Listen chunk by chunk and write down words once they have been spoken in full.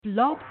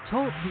Blog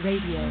Talk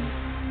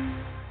Radio.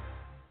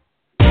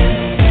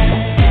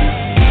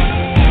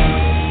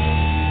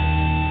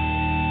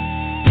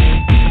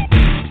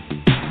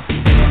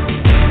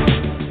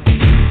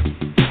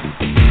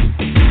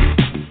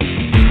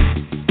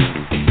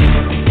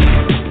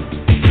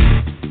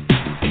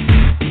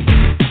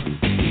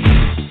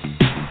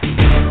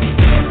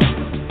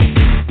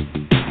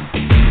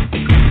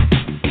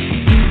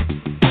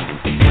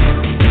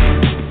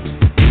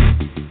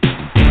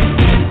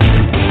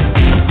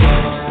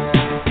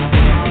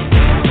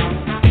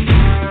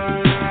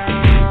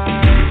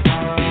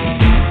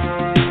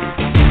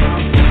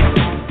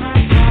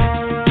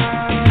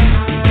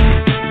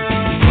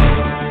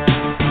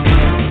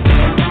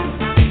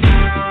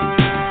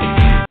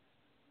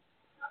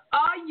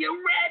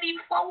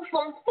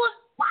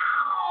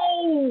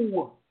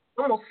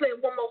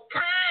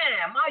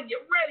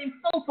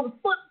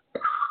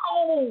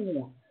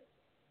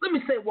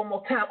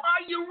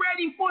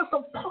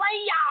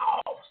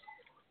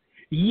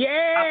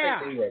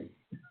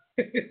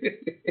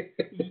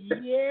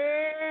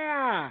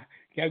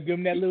 Gotta give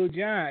him that little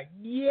John.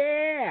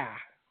 Yeah.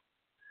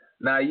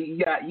 Now you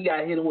got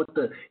hit him with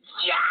the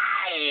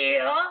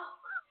yeah.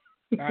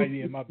 Oh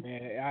yeah, my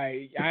bad.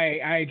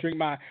 I ain't drink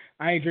my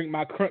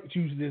crunk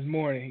juice this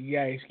morning.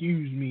 Yeah,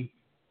 excuse me.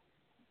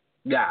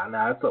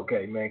 Nah, it's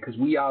okay, man. Because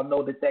we all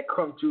know that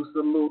crunk juice is a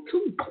little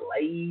too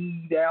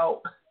played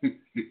out.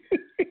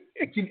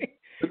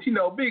 But you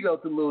know, big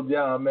up to Lil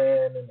John,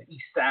 man, and the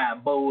East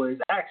Side Boys.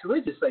 Actually,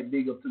 let's just say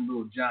big up to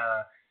Lil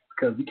John.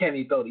 Because we can't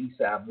even throw the East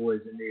Side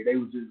Boys in there. They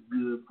were just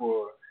good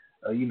for,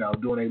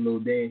 doing their little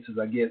dances,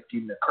 I guess,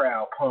 getting the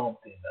crowd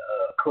pumped and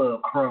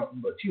club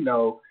crunk. But,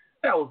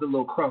 that was the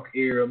little crunk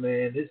era,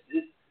 man.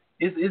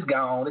 It's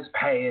gone. It's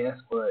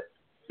past. But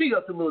big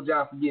up to Lil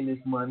John for getting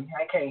this money.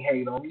 I can't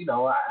hate on him.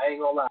 I ain't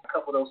going to lie. A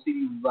couple of those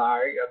CDs was all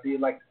right. I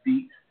did like the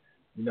beats.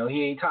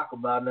 He ain't talk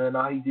about nothing.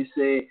 All he just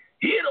said,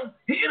 hit him,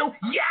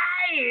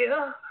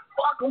 yeah,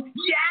 fuck him,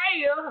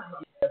 yeah.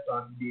 That's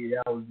all he did.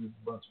 That was just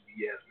a bunch of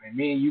BS, man.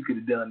 Me and you could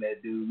have done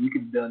that, dude. We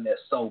could have done that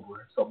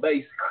sober. So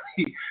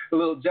basically,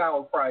 Lil John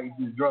was probably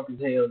just drunk as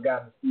hell,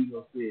 got in the studio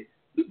and said,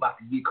 we about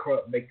to get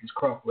crunk, make this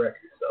crunk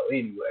record. So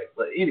anyway,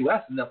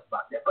 that's enough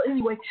about that. But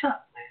anyway,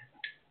 Chuck, man,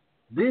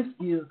 this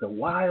is the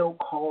wild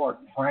card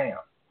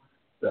round.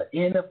 The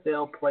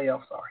NFL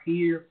playoffs are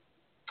here.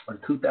 The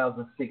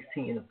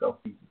 2016 NFL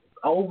season is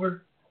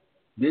over.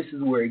 This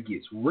is where it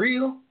gets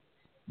real.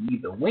 You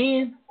either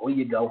win or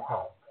you go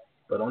home.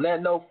 But on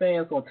that note,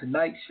 fans, on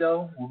tonight's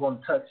show, we're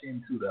going to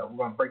we're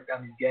going to break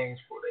down these games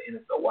for the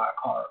NFL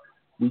Wildcard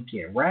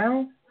weekend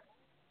round.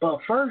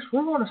 But first,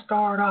 we're going to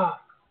start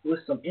off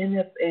with some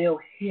NFL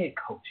head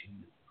coaching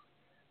news.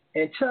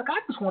 And Chuck,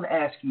 I just want to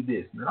ask you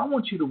this, man. I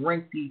want you to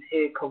rank these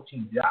head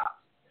coaching jobs.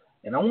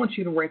 And I want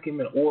you to rank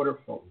them in order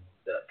from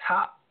the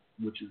top,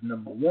 which is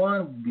number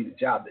one, would be the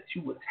job that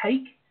you would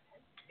take.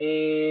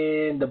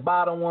 And the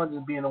bottom one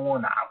just being the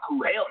one that I'm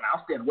cool. Hell no,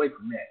 I'm staying away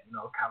from that.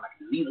 Kind of like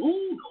the leader.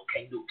 Ooh, no,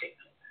 can't do.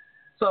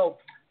 So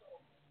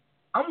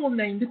I'm going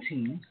to name the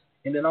teams,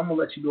 and then I'm going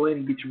to let you go ahead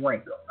and get your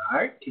rank on. All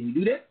right? Can you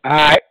do that? All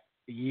right.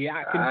 Yeah,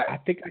 I can. Right. I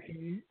think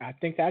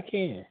I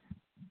can.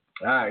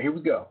 All right, here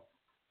we go.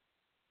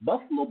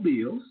 Buffalo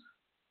Bills.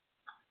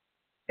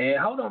 And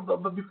hold on,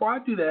 but before I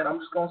do that, I'm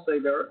just going to say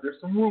there's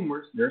some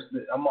rumors.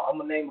 I'm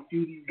going to name a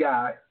few of these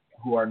guys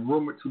who are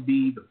rumored to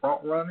be the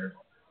front runners,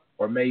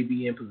 or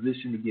maybe in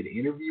position to get an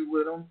interview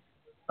with them.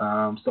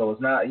 So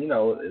it's not,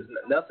 it's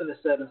nothing is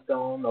set in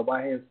stone.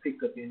 Nobody has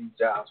picked up any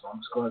jobs, so I'm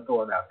just going to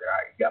throw it out there. All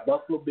right, you got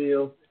Buffalo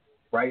Bills.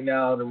 Right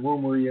now, the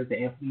rumor is that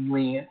Anthony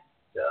Lynn,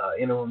 the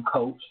interim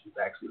coach, is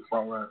actually the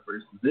front runner for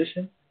his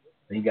position.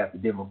 Then you got the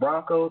Denver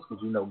Broncos,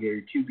 because we know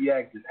Gary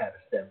Kubiak just had to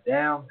step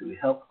down due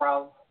to health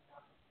problems.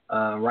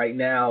 Right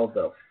now,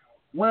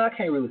 I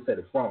can't really say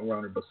the front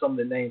runner, but some of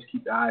the names to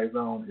keep the eyes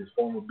on is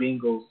former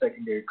Bengals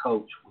secondary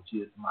coach, which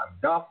is the Miami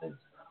Dolphins.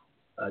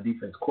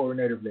 Defense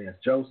coordinator Vance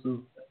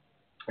Joseph,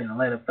 and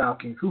Atlanta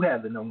Falcons, who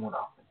have the number one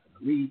offense in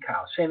the league,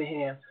 Kyle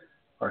Shanahan,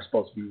 are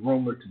supposed to be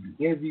rumored to be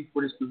interviewed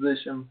for this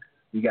position.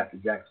 You got the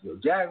Jacksonville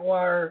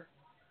Jaguars.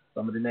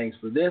 Some of the names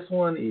for this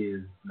one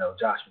is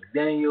Josh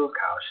McDaniels,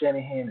 Kyle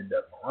Shanahan, and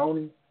Doug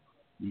Marrone.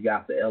 You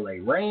got the LA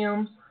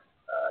Rams.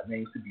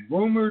 Names to be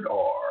rumored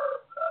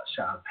are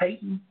Sean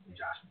Payton and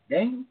Josh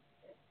McDaniels.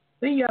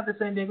 Then you have the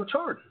San Diego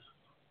Chargers.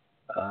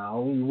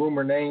 Only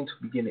rumor name to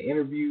begin the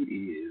interview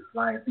is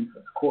Lions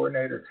defense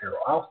coordinator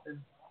Terrell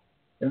Austin.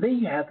 And then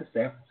you have the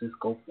San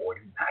Francisco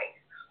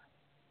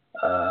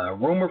 49ers.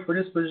 Rumor for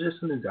this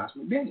position is Josh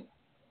McDaniels.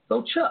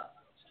 So, Chuck,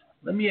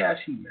 let me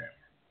ask you, man.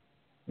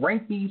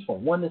 Rank these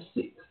from 1 to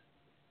 6.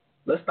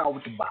 Let's start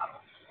with the bottom.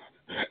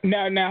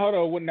 Now, hold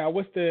on. Now,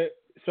 what's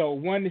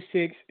 1 to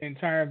 6 in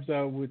terms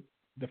of with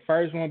the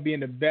first one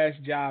being the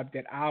best job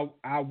that I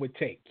would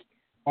take,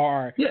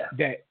 or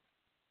that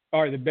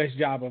are the best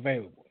job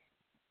available?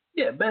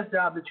 Yeah, best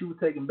job that you would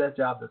take and best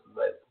job that's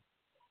available.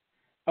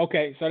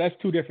 Okay, so that's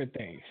two different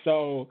things.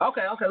 So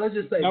okay, let's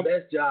just say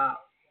best job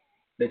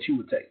that you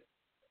would take.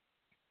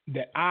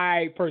 That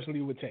I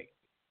personally would take.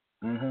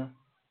 Mm-hmm.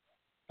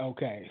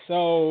 Okay,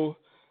 so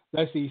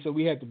let's see. So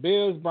we had the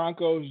Bills,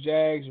 Broncos,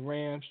 Jags,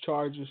 Rams,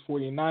 Chargers,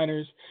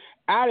 49ers.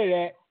 Out of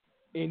that,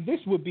 and this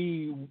would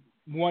be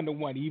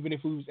 1-1, even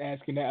if we was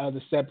asking that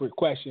other separate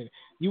question,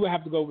 you would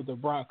have to go with the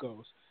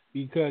Broncos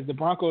because the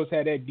Broncos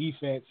had that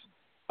defense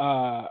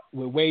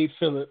with Wade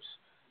Phillips.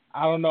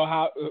 I don't know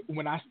how,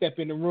 when I step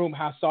in the room,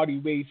 how salty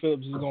Wade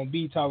Phillips is going to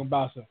be talking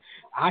about some,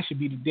 I should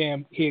be the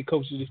damn head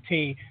coach of this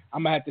team.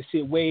 I'm going to have to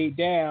sit Wade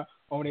down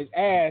on his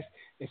ass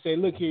and say,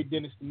 look here,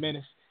 Dennis the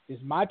Menace,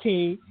 it's my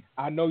team.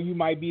 I know you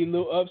might be a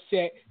little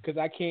upset because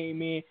I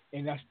came in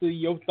and I steal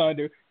your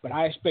thunder, but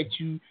I expect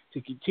you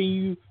to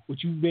continue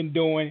what you've been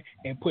doing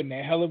and putting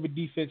that hell of a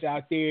defense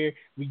out there.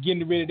 We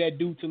getting rid of that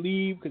dude to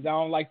leave because I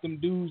don't like them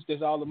dudes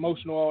that's all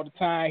emotional all the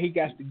time. He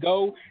got to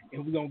go,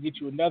 and we're going to get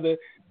you another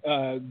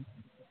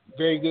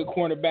very good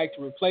cornerback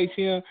to replace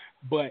him.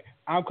 But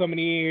I'm coming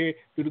in here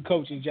to the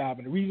coaching job.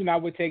 And the reason I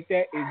would take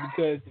that is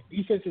because the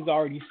defense is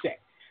already set.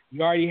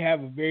 You already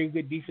have a very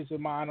good defensive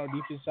mind on the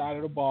defensive side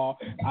of the ball.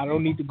 I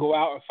don't need to go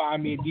out and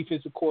find me a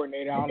defensive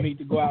coordinator. I don't need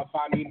to go out and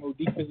find me no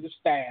defensive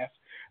staff.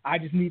 I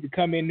just need to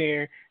come in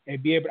there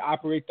and be able to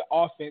operate the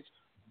offense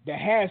that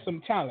has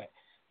some talent.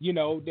 You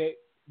know, that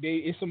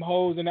there's some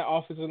holes in that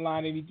offensive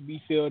line that need to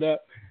be filled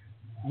up.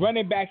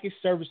 Running back is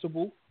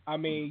serviceable. I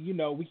mean, you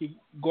know, we could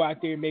go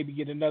out there and maybe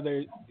get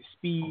another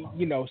speed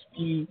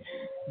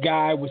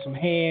guy with some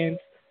hands.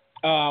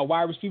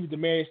 Wide receiver,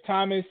 Demaryius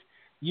Thomas,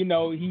 you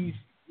know, he's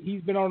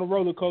been on a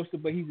roller coaster,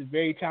 but he's a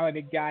very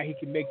talented guy. He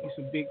can make you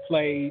some big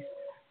plays.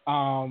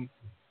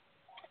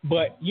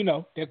 But, you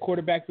know, that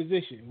quarterback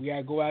position, we got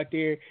to go out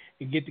there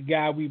and get the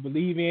guy we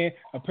believe in.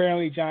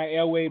 Apparently, John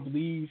Elway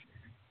believes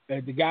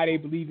the guy they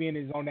believe in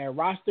is on that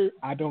roster.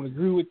 I don't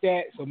agree with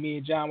that, so me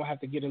and John will have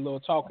to get a little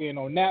talk in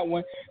on that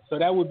one. So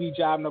that would be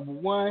job number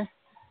one.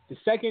 The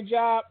second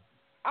job,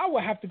 I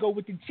would have to go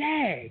with the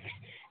Jags,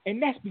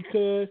 and that's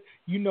because,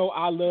 you know,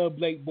 I love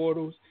Blake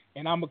Bortles,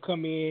 and I'm going to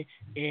come in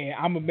and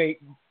I'm going to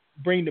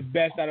bring the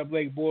best out of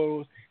Blake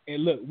Bortles.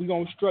 And look, we're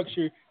going to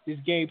structure this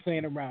game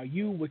plan around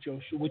you, what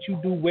you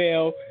do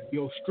well,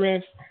 your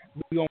strengths.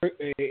 We're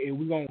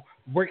going to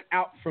work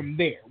out from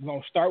there. We're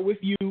going to start with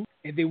you,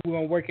 and then we're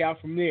going to work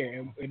out from there.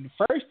 And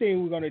the first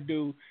thing we're going to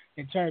do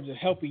in terms of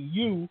helping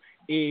you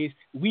is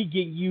we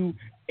get you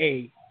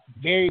a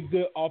very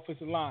good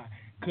offensive line,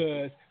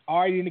 because I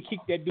already going to kick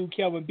that dude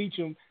Kelvin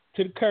Beachum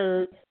to the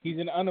curb. He's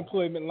in the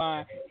unemployment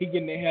line. He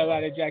getting the hell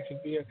out of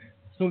Jacksonville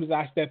as soon as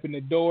I step in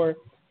the door.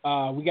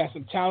 We got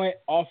some talent,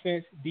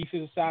 offense,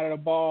 defensive side of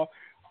the ball.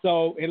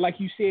 So, and like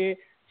you said,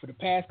 for the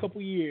past couple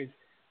of years,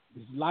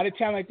 there's a lot of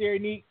talent there,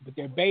 Nique, but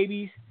they're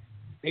babies.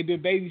 They've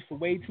been babies for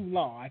way too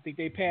long. I think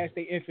they passed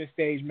their infant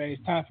stage, man.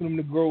 It's time for them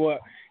to grow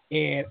up,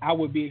 and I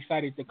would be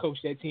excited to coach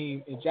that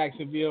team in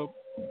Jacksonville.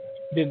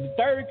 Then the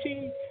third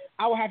team,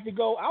 I would have to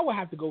go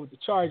with the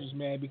Chargers,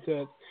 man,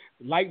 because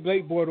like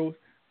Blake Bortles,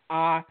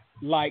 I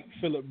like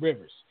Phillip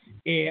Rivers.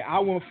 And I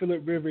want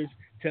Phillip Rivers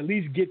to at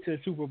least get to the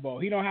Super Bowl.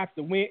 He don't have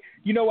to win.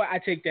 You know what? I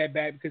take that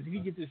back, because if he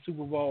gets to the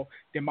Super Bowl,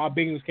 then my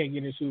Bengals can't get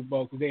in the Super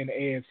Bowl because they're in the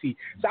AFC.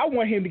 So I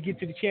want him to get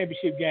to the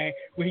championship game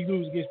when he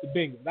loses against the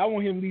Bengals. I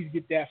want him to at least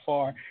get that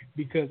far,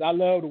 because I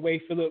love the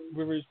way Phillip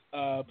Rivers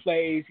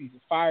plays. He's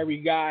a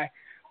fiery guy.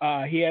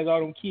 He has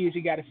all them kids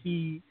he got to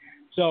feed.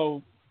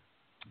 So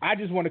I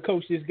just want to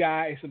coach this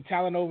guy. There's some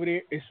talent over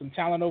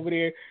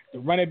there. The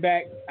running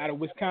back out of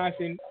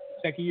Wisconsin,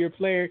 second-year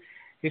player.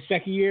 His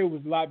second year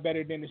was a lot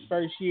better than his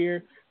first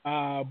year.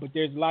 But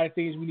there's a lot of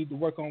things we need to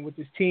work on with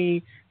this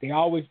team. They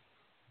always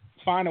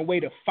find a way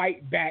to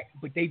fight back,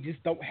 but they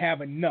just don't have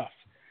enough,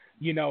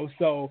 you know.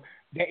 So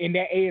in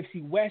that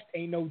AFC West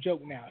ain't no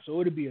joke now. So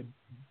it'll be a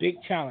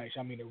big challenge.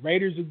 I mean, the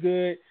Raiders are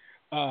good.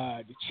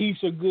 The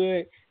Chiefs are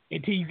good.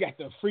 Until you got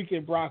the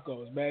freaking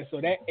Broncos, man.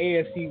 So that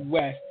AFC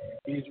West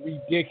is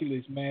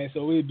ridiculous, man.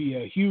 So it'll be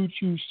a huge,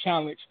 huge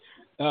challenge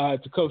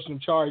to coach them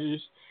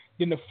Chargers.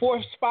 Then the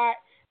fourth spot,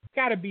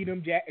 gotta beat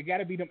them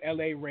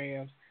LA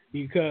Rams,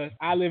 because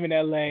I live in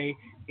LA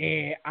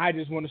and I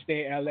just want to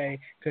stay in LA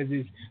because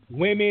it's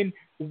women.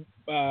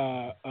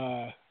 I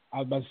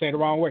was about to say the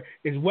wrong word.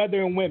 It's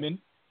weather and women.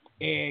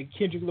 And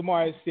Kendrick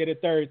Lamar said a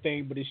third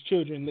thing, but his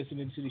children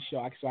listening to the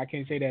show, so I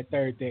can't say that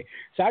third thing.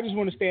 So I just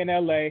want to stay in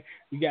LA.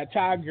 We got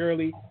Todd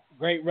Gurley,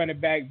 great running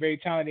back, very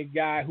talented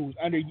guy who was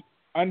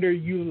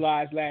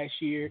underutilized last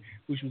year,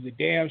 which was a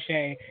damn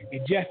shame.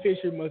 And Jeff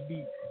Fisher must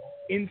be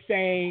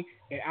insane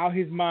and out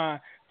his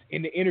mind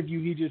in the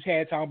interview he just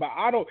had talking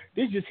about,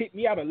 this just hit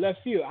me out of left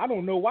field. I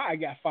don't know why I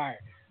got fired.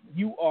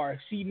 You are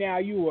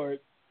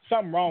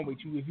something wrong with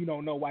you if you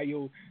don't know why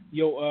your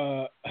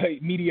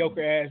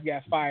mediocre ass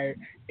got fired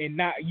and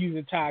not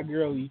using Todd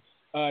Gurley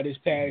this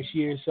past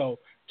year. So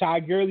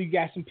Todd Gurley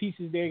got some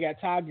pieces there.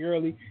 Got Todd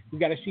Gurley. We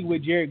got to see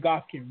what Jared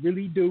Goff can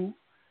really do.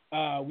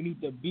 We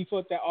need to beef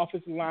up that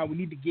offensive line. We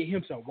need to get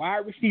him some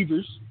wide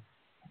receivers.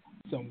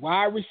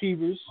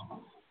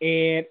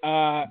 And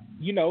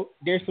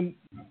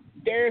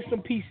there's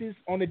some pieces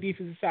on the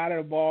defensive side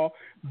of the ball,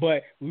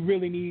 but we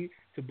really need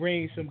to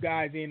bring some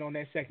guys in on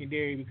that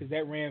secondary, because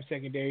that Rams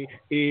secondary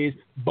is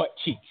butt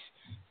cheeks.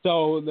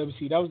 So let me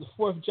see. That was the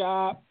fourth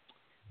job.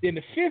 Then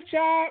the fifth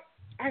job,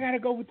 I got to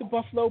go with the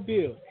Buffalo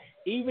Bills.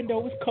 Even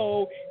though it's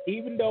cold,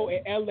 even though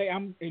in LA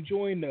I'm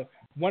enjoying the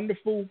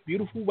wonderful,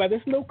 beautiful weather.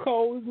 It's a little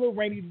cold, it's a little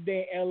rainy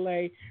today in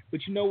LA,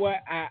 but you know what?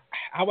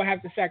 I would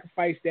have to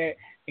sacrifice that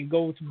and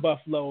go to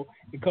Buffalo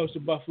and coach the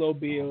Buffalo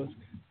Bills.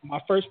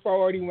 My first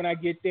priority when I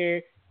get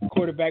there,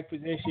 quarterback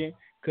position,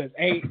 because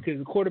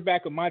the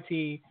quarterback of my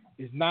team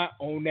is not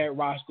on that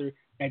roster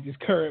at this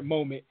current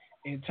moment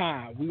in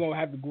time. We're going to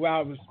have to go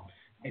out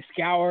and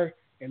scour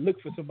and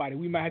look for somebody.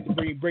 We might have to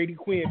bring Brady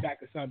Quinn back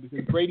or something,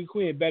 because Brady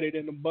Quinn better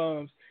than the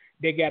bums.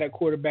 They got a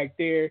quarterback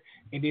there,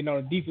 and then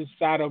on the defensive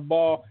side of the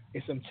ball,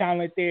 there's some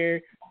talent there,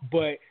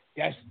 but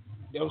that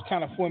was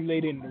kind of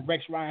formulated in the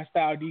Rex Ryan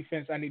style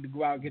defense. I need to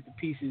go out and get the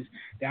pieces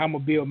that I'm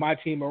gonna build my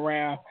team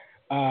around.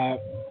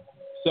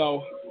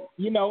 So,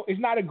 it's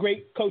not a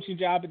great coaching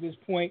job at this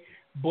point,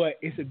 but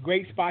it's a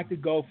great spot to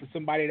go for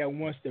somebody that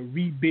wants to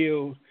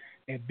rebuild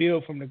and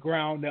build from the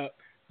ground up.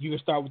 You can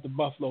start with the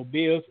Buffalo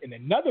Bills. And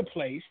another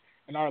place,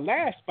 in our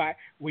last spot,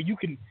 where you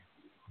can't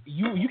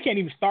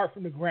even start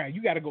from the ground.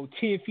 You got to go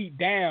 10 feet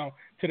down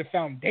to the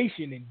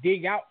foundation and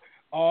dig out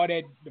all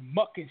the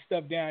muck and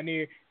stuff down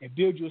there and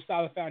build you a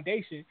solid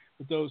foundation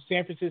with those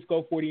San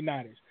Francisco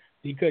 49ers.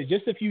 Because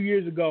just a few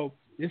years ago,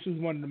 this was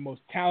one of the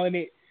most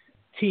talented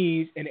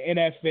teams in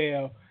the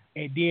NFL.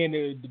 And then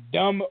the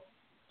dumb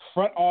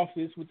front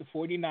office with the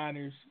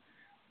 49ers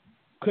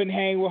couldn't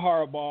hang with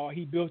Harbaugh.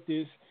 He built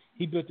this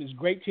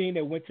great team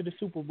that went to the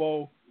Super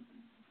Bowl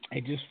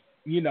and just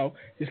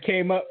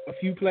came up a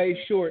few plays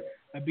short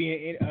of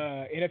being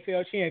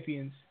NFL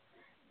champions,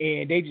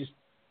 and they just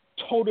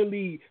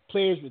totally,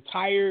 players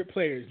retired,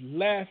 players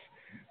left.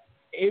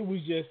 It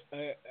was just,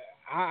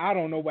 I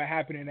don't know what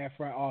happened in that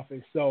front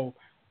office. So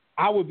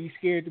I would be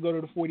scared to go to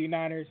the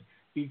 49ers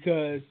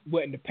because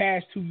in the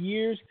past 2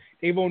 years,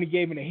 they've only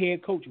given a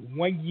head coach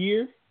 1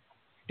 year.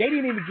 They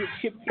didn't even get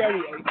Chip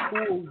Kelly a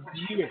full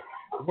year.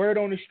 Word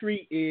on the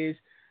street is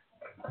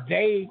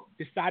they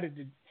decided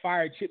to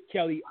fire Chip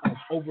Kelly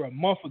over a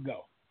month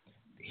ago.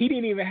 He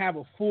didn't even have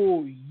a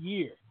full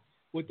year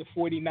with the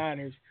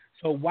 49ers.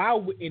 So why,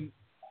 in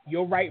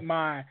your right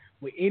mind,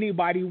 would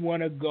anybody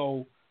want to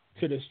go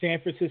to the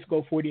San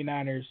Francisco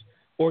 49ers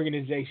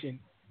organization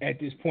at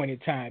this point in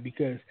time?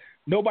 Because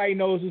nobody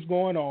knows what's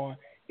going on.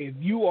 If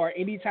you are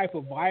any type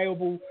of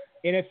viable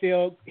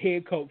NFL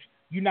head coach,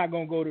 you're not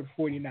going to go to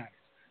the 49ers.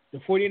 The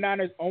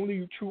 49ers'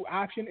 only true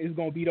option is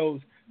going to be those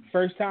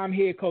first-time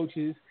head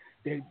coaches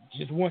that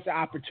just wants the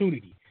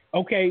opportunity.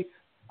 Okay,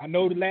 I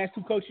know the last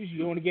two coaches,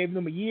 you only gave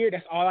them a year.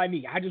 That's all I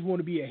need. I just want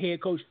to be a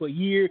head coach for a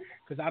year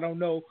because I don't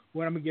know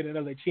when I'm going to get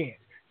another chance.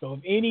 So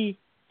if any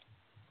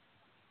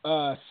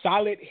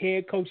solid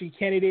head coaching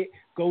candidate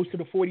goes to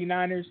the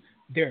 49ers,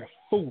 they're a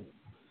fool,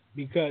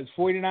 because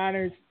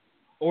 49ers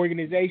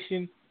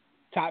organization,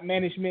 top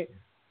management,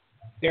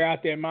 they're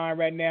out their mind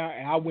right now,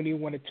 and I wouldn't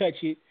even want to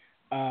touch it.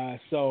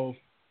 So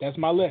that's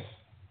my list.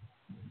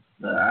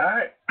 All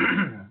right.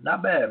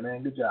 Not bad,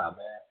 man. Good job,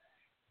 man.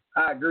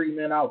 I agree,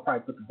 man. I would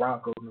probably put the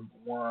Broncos number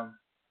one.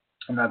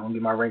 I'm not going to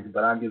get my ranking,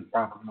 but I'll give the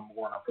Broncos number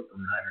one. I'll put the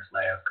Niners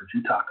last because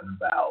you're talking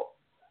about,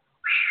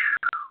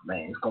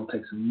 man, it's going to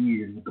take some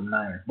years with the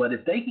Niners. But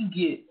if they can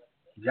get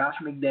Josh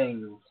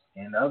McDaniels,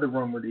 and the other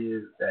rumor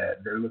is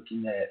that they're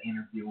looking at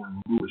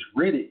interviewing Louis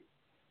Riddick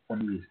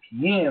from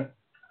ESPN.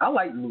 I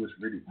like Louis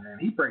Riddick, man.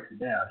 He breaks it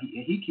down.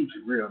 He keeps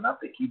it real, and I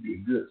think he'd be a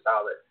good,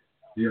 solid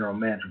general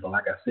manager. But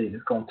like I said,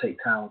 it's going to take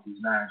time with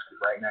these Niners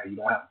because right now you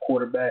don't have a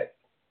quarterback.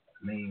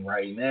 I mean,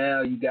 right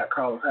now you got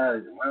Carlos Hyde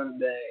as a running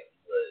back.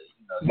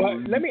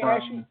 But let me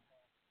ask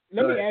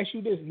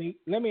you this, Nique.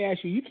 Let me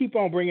ask you. You keep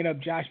on bringing up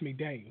Josh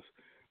McDaniels.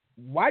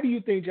 Why do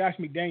you think Josh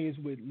McDaniels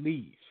would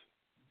leave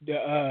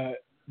the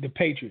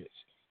Patriots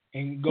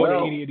and go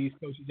to any of these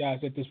coaching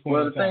jobs at this point?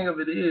 Well, the thing of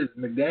it is,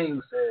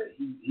 McDaniels said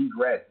he's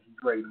ready. He's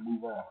ready to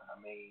move on. I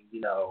mean,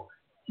 he's in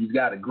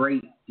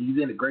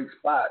a great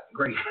spot,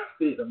 great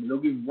fit. I mean,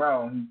 don't get me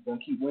wrong, he's gonna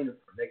keep winning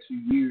for the next few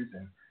years,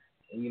 and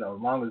as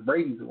long as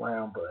Brady's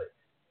around. But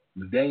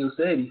McDaniel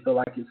said he felt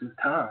like it's his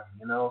time.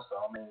 So I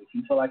mean, if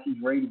you feel like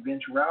he's ready to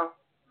venture out,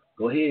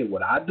 go ahead.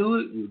 Would I do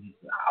it?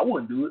 I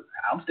wouldn't do it.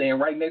 I'm staying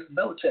right next to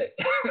Belichick.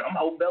 I'm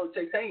holding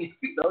Belichick's hand.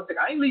 Belichick,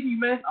 I ain't leaving you,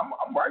 man.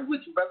 I'm right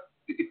with you, brother.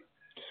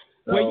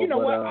 Well, you know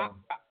what?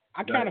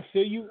 I kind of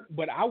feel you,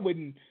 but I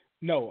wouldn't.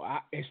 No,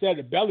 instead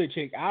of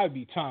Belichick, I'd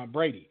be Tom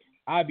Brady.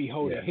 I'd be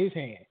holding his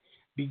hand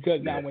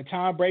because now when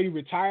Tom Brady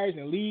retires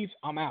and leaves,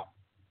 I'm out.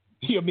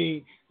 You know what I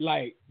mean?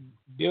 Like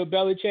Bill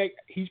Belichick,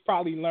 he's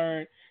probably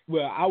learned.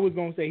 Well, I was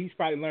gonna say he's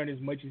probably learned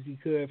as much as he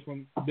could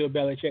from Bill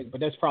Belichick,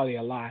 but that's probably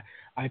a lie.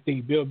 I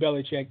think Bill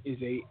Belichick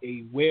is a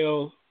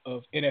well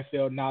of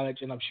NFL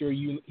knowledge, and I'm sure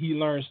he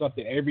learns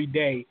something every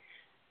day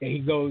that he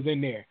goes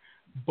in there.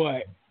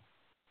 But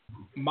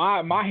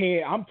my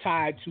head,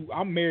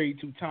 I'm married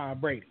to Tom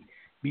Brady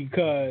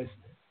because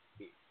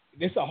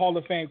this is a Hall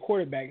of Fame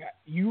quarterback.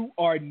 You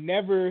are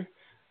never,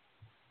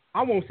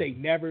 I won't say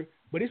never,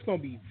 but it's going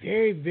to be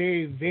very,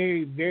 very,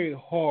 very, very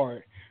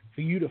hard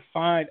for you to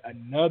find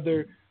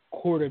another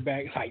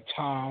quarterback like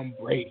Tom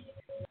Brady.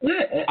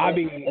 Yeah,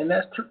 and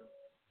that's true.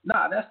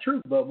 Nah, that's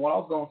true. But what I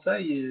was gonna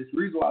say is the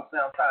reason why I say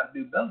I'm trying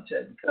to do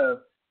Belichick because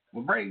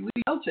when Brady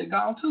leaves, Belichick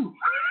gone too.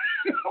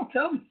 I'm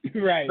telling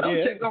you, Right?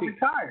 Belichick Yeah. gonna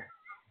retire.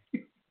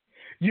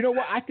 You know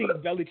what? I think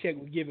Belichick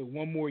would give it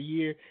one more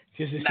year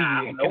just to see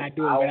can I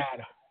do it without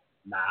him.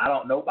 Nah, I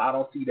don't. Nope, I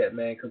don't see that,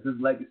 man. Because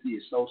his legacy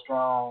is so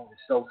strong,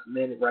 it's so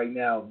cemented right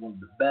now. It's one of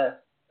the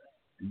best.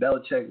 And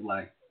Belichick,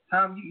 like,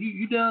 Tom,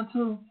 you done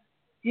too?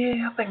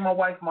 Yeah, I think my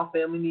wife, my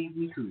family needs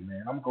me too,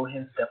 man. I'm gonna go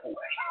ahead and step away.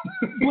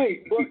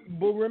 Wait,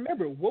 but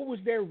remember, what was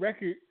their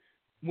record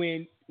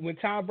when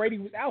Tom Brady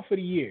was out for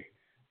the year,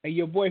 and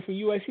your boy from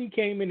USC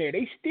came in there?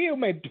 They still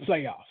made the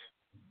playoffs.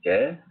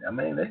 Yeah, I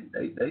mean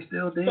they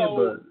still did,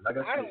 So, but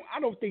like I said, I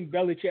don't think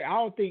Belichick. I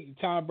don't think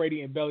Tom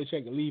Brady and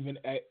Belichick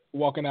are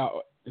walking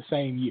out the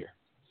same year.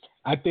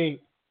 I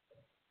think,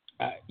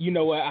 you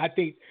know what? I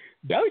think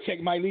Belichick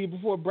might leave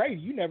before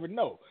Brady. You never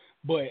know,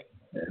 but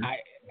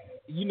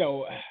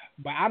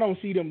but I don't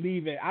see them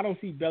leaving. I don't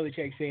see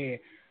Belichick saying,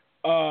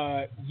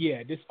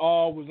 yeah, this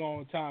all was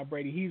on Tom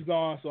Brady. He's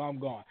gone, so I'm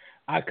gone.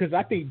 Because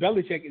I think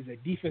Belichick is a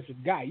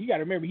defensive guy. You got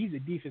to remember, he's a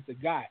defensive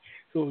guy.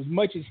 So as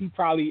much as he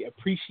probably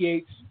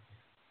appreciates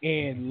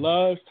and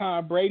loves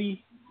Tom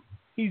Brady,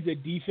 he's a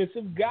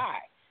defensive guy.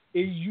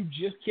 You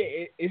just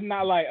can't. It's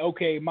not like,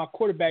 okay, my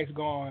quarterback's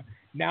gone,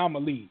 now I'm a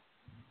lead.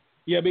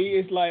 Yeah, but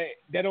it's like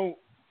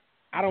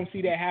I don't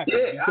see that happening.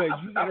 Yeah, because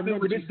I feel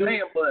what you're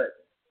saying, but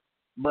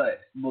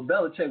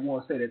Belichick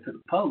won't say that to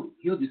the public.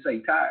 He'll just say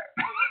tired.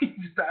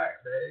 He's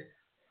tired, man.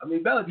 I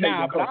mean, Belichick.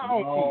 Nah, but I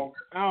don't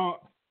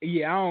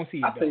see. I don't see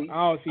it.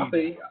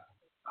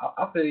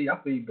 I feel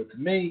you. But to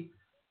me,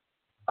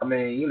 I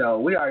mean,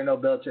 we already know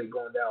Belichick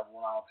going down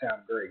one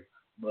all-time great.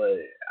 But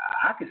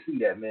I could see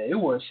that, man. It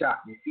wouldn't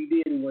shock me if he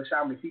did. It wouldn't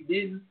shock me if he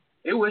didn't.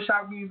 It wouldn't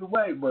shock me either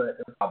way. But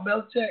if I'm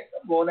Belichick,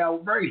 I'm going down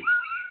with Brady.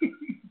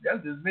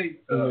 That's just me.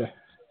 All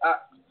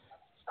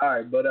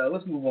right, but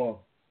let's move on.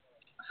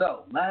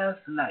 So last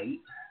night,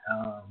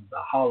 the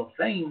Hall of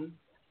Fame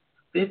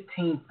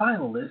 15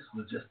 finalists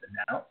was just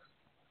announced,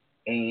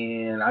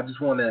 and I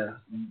just want to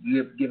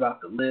give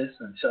out the list.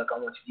 And Chuck, I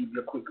want you to give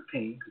your quick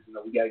opinion because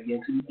we got to get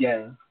into the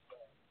game.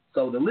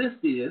 So the list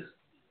is,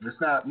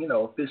 it's not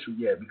official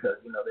yet because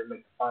they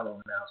make the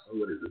final announcement.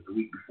 What is it, the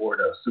week before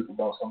the Super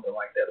Bowl, something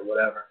like that or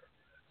whatever.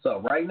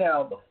 So right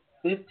now the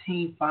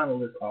 15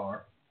 finalists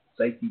are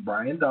safety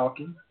Brian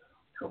Dawkins,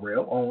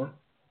 Terrell Owens,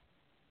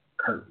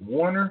 Kurt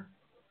Warner,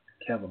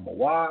 Kevin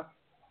Mawai,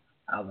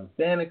 Alan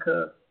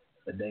Faneca,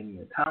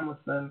 Damian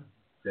Tomlinson,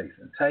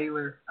 Jason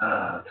Taylor,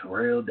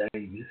 Terrell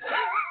Davis,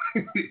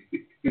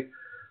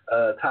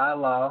 Ty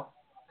Law,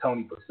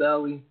 Tony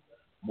Baselli,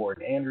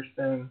 Morton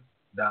Anderson,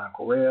 Don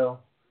Correll,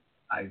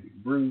 Isaac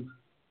Bruce,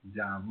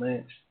 John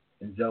Lynch,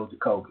 and Joe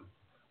Jacoby.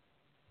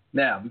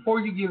 Now, before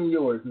you give me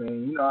yours,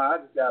 man, I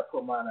just got to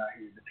put mine out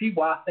here. The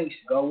people I think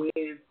should go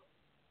in,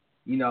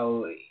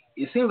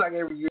 it seems like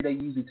every year they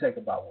usually take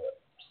about,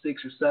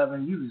 6 or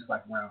 7, usually it's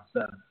like around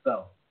 7.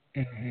 So,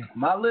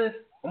 my list,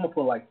 I'm going to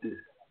put it like this.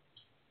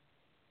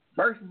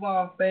 First of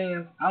all,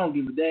 fans, I don't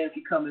give a damn if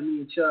you come to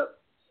me and Chuck.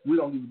 We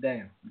don't give a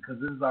damn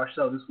because this is our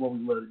show. This is what we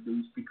love to do.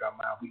 We speak our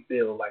mouth. We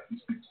feel like we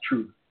speak the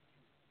truth.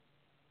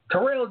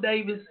 Terrell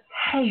Davis,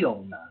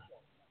 hell no.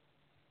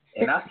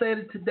 And I said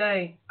it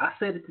today.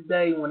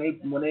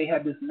 When they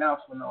had this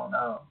announcement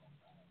on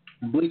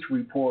Bleacher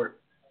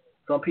Report.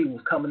 Some people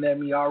was coming at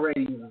me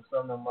already in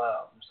some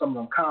of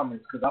them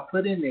comments because I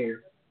put in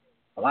there.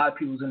 A lot of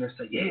people was in there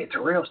saying, yeah,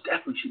 Terrell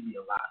definitely should be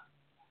alive.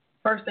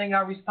 First thing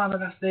I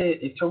responded, I said,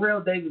 if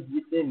Terrell Davis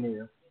gets in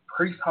there,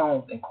 Priest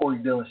Holmes and Corey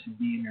Dillon should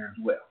be in there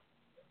as well.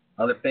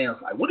 Other fans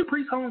like, what did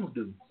Priest Holmes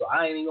do? So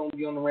I ain't even gonna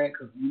be on the rant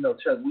because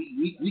Chuck,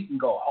 we can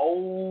go a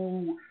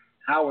whole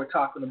hour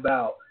talking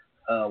about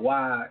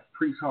why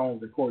Priest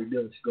Holmes and Corey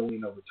Dillon should go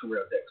in over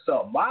Terrell Davis.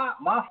 So my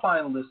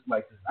final list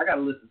like this. I got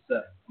a list of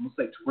 7. I'm gonna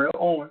say Terrell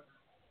Owens,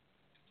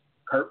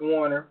 Kurt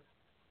Warner,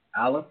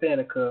 Alan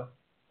Faneca,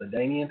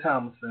 LaDainian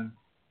Tomlinson,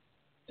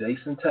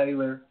 Jason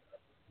Taylor,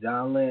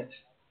 John Lynch,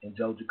 and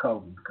Joe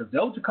Jacoby. Because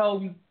Joe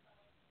Jacoby,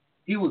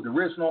 he was the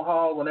original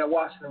Hall on that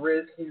Washington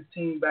Redskins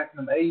team back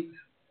in the 80s.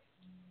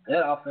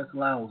 That offensive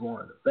line was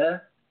one of the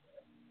best.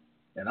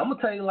 And I'm going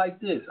to tell you like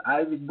this.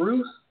 Isaac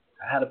Bruce,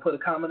 I had to put a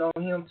comment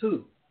on him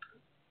too.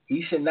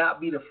 He should not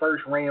be the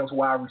first Rams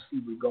wide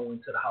receiver going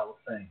to the Hall of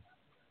Fame.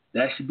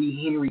 That should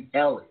be Henry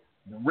Elliott,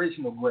 the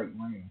original great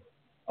Ram,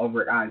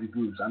 over at Isaac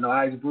Bruce. I know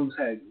Isaac Bruce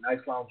had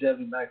nice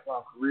longevity, nice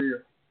long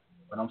career,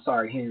 but I'm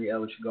sorry, Henry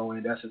Elliott should go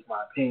in. That's just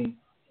my opinion.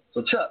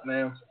 So, Chuck,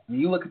 man, when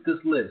you look at this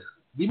list,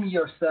 give me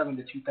your 7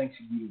 that you think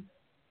should be in.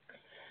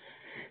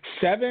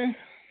 7,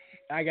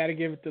 I got to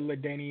give it to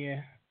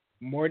LaDainian,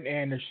 Morton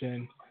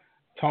Anderson,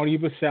 Tony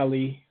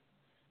Baselli,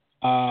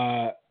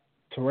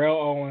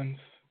 Terrell Owens,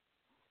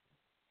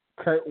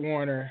 Kurt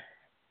Warner,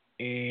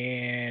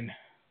 and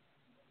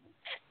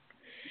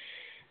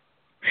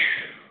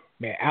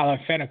man, Alan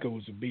Faneca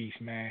was a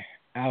beast, man.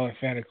 Alan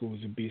Faneca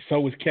was a beast.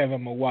 So was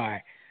Kevin Mawai.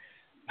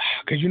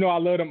 Because I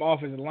love them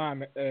offensive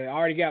linemen. I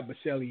already got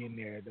Baselli in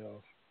there,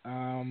 though.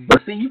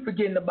 But see, you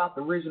forgetting about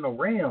the original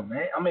Ram,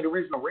 man. I mean, the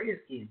original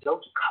Redskin, Joe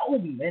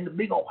Jacoby, man, the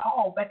big old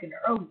haul back in the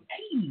early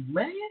 '80s,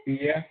 man.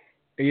 Yeah.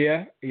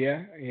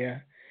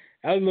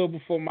 That was a little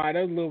before my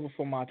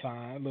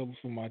time.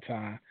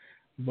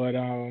 But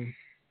I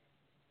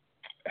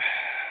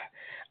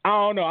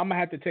don't know. I'm gonna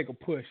have to take a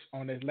push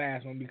on this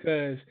last one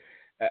because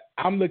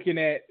I'm looking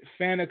at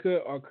Faneca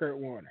or Kurt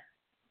Warner.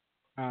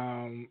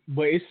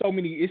 But it's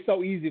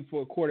so easy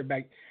for a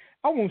quarterback.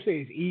 I won't say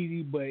it's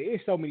easy, but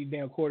it's so many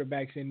damn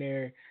quarterbacks in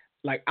there.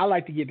 Like, I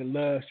like to get the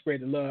love,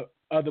 spread the love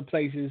other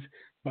places,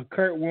 but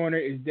Kurt Warner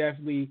is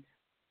definitely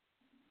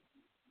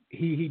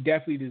he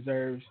definitely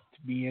deserves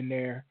to be in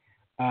there.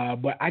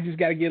 But I just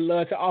got to get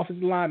love to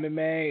offensive lineman,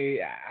 man.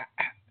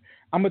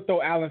 I'm gonna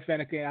throw Alan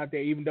Faneca out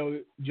there, even though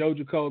Joe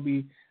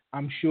Jacoby,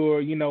 I'm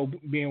sure,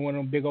 being one of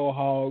them big old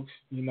hogs,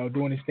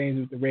 doing his things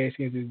with the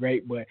Redskins is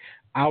great. But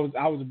I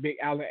was a big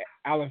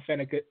Alan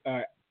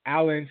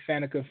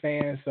Faneca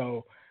fan,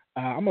 so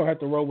I'm gonna have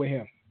to roll with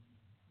him.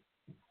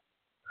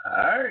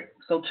 All right.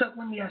 So Chuck,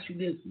 let me ask you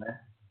this, man.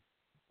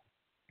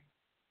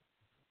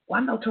 Why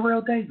no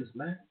Terrell Davis,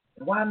 man?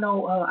 Why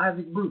no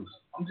Isaac Bruce?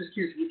 I'm just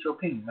curious to get your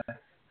opinion, man.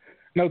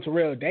 No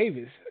Terrell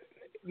Davis,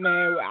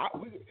 man.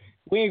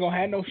 We ain't gonna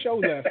have no show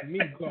left for me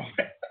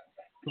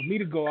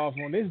to go off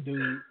on this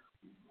dude.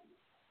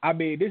 I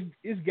mean,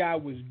 this guy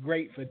was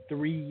great for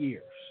 3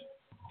 years.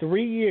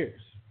 3 years.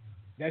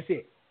 That's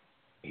it.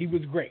 He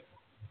was great.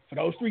 For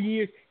those 3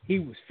 years, he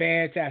was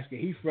fantastic.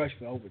 He rushed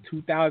for over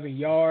 2,000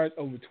 yards,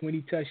 over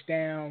 20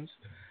 touchdowns,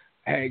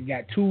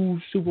 got 2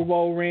 Super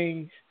Bowl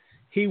rings.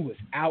 He was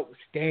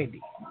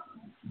outstanding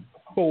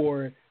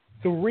for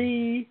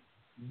 3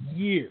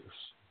 years.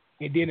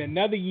 And then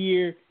another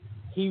year,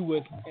 he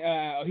was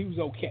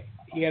okay.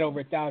 He had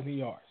over 1,000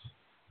 yards.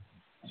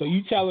 So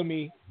you telling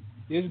me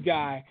this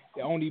guy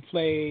that only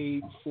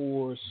played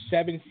for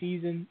 7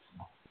 seasons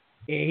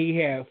and he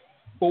had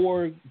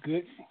 4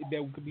 good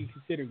that could be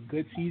considered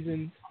good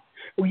seasons?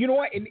 Well, you know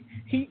what? And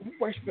he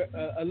rushed for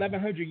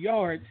 1,100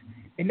 yards,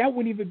 and that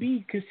wouldn't even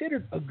be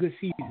considered a good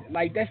season.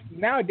 Like, that's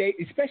nowadays,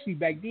 especially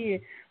back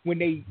then when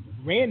they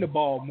ran the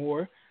ball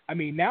more. I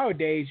mean,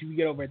 nowadays you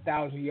get over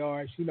 1,000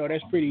 yards.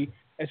 That's pretty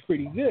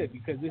good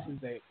because this is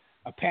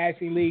a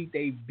passing league.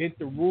 They bent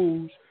the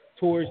rules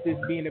towards this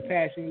being a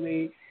passing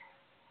league.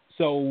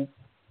 So,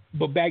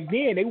 but back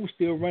then they were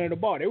still running the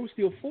ball. There were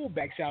still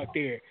fullbacks out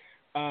there.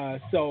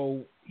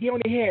 So he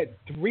only had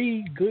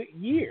 3 good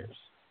years.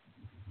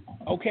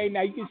 Okay,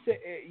 now you can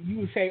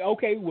say,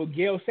 okay, well,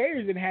 Gale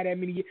Sayers didn't have that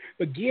many years,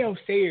 but Gale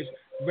Sayers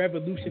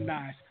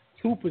revolutionized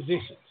 2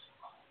 positions.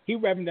 He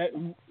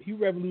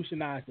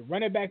revolutionized the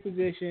running back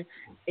position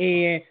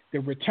and the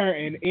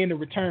return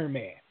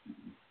man.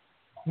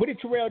 What did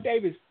Terrell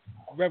Davis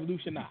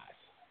revolutionize?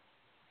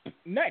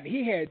 Nothing.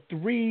 He had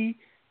 3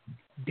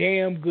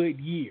 damn good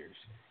years.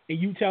 And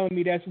you telling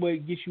me that's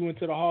what gets you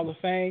into the Hall of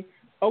Fame?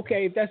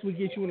 Okay, if that's what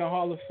gets you in the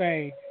Hall of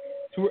Fame,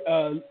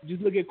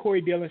 just look at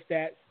Corey Dillon's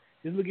stats.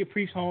 Just look at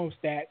Priest Holmes'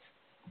 stats.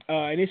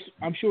 And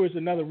I'm sure it's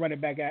another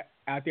running back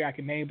out there I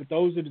can name, but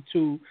those are the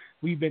 2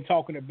 we've been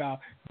talking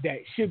about that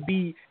should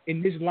be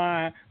in this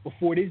line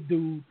before this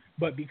dude.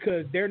 But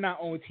because they're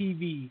not on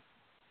TV,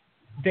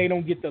 they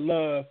don't get the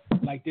love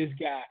like this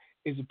guy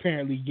is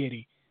apparently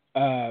getting.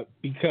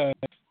 Because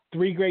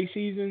 3 great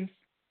seasons,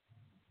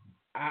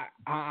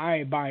 I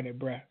ain't buying it,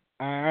 bruh.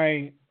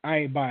 I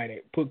ain't buying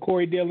it. Put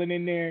Corey Dillon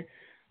in there.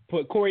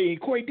 Corey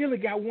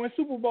Dillon got 1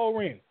 Super Bowl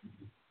ring.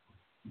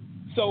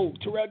 So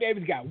Terrell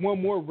Davis got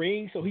 1 more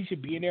ring, so he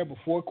should be in there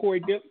before Corey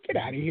Dillon. Get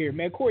out of here,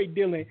 man. Corey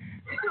Dillon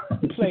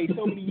played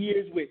so many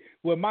years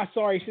with my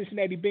sorry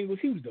Cincinnati Bengals.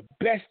 He was the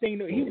best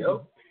thing.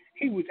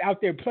 He was out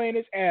there playing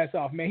his ass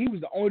off, man. He was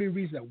the only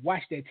reason I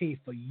watched that team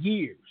for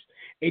years.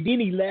 And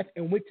then he left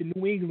and went to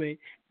New England,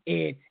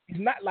 and it's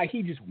not like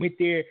he just went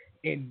there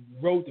and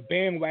rode the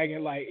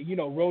bandwagon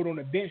rode on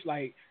the bench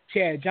like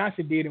Chad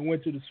Johnson did and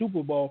went to the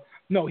Super Bowl.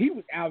 No, he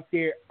was out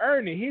there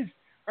earning his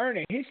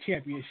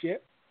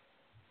championship.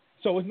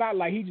 So it's not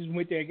like he just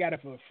went there and got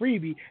it for a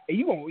freebie. And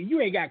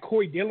you ain't got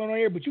Corey Dillon on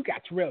there, but you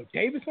got Terrell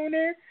Davis on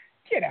there?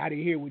 Get out of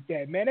here with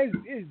that, man. It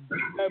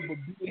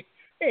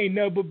ain't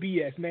nothing but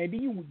BS, man.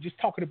 Then you just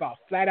talking about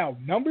flat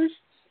out numbers?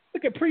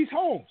 Look at Priest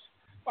Holmes.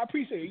 My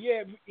Priest said,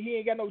 yeah, he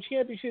ain't got no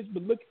championships,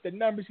 but look at the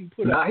numbers he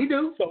put up. Nah, he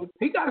do. So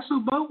he got a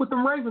Super Bowl with the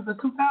Ravens in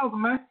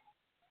 2000, man.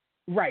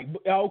 Right.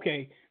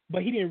 Okay.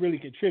 But he didn't really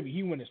contribute.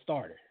 He wasn't a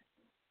starter.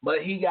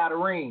 But he got a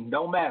ring.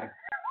 Don't matter.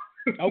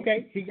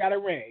 Okay, he got a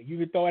ring. You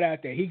can throw it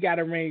out there. He got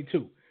a ring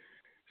too.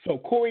 So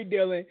Corey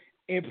Dillon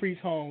and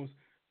Priest Holmes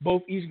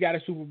both each got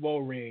a Super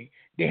Bowl ring.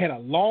 They had a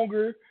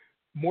longer,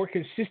 more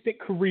consistent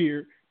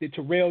career than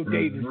Terrell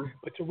Davis.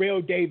 But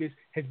Terrell Davis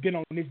has been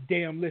on this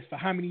damn list for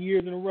how many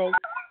years in a row?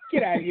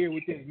 Get out of here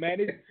with this,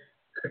 man.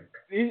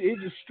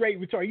 It's just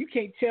straight retarded. You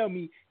can't tell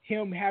me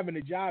him having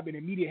a job in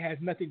the media has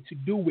nothing to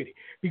do with it.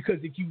 Because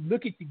if you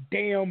look at the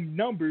damn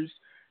numbers,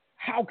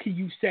 how can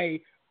you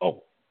say,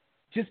 oh,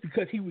 just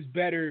because he was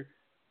better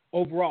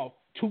overall,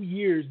 2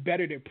 years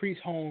better than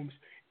Priest Holmes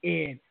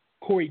and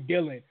Corey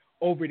Dillon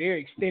over their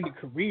extended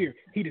career,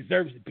 he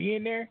deserves to be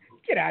in there.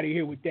 Get out of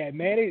here with that,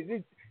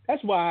 man.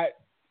 That's why.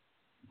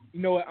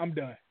 You know what? I'm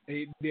done.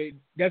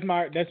 That's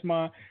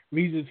my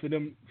reasons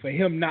for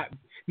him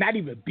not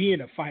even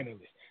being a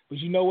finalist. But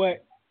you know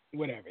what?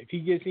 Whatever. If he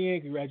gets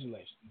in,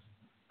 congratulations.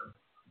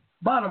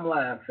 Bottom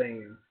line,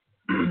 fans,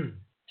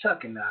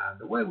 Chuck and I,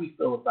 the way we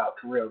feel about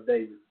Terrell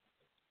Davis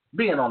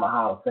being on the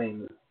Hall of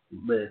Fame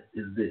list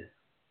is this.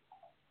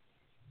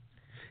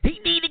 He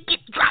need to get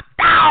dropped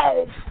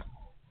off.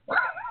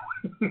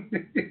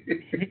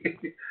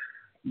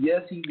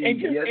 Yes, he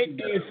did.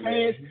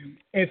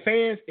 And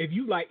fans, if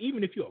you like,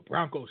 even if you're a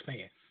Broncos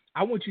fan,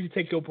 I want you to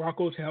take your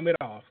Broncos helmet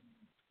off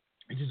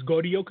and just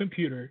go to your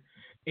computer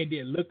and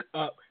then look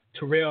up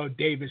Terrell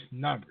Davis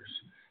numbers,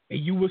 and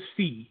you will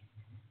see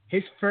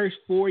his first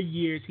 4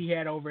 years he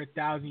had over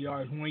 1,000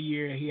 yards. 1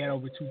 year he had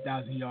over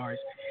 2,000 yards.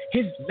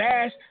 His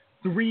last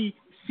 3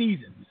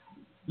 seasons,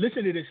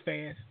 listen to this,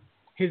 fans.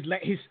 His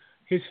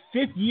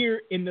fifth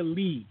year in the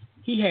league,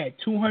 he had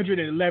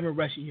 211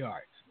 rushing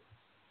yards.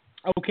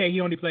 Okay,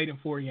 he only played in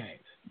 4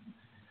 games.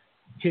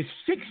 His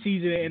sixth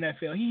season in the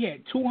NFL, he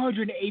had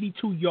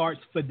 282 yards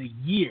for the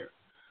year.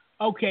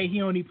 Okay,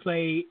 he only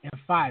played in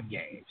 5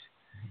 games.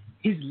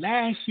 His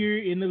last year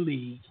in the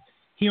league,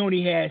 he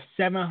only had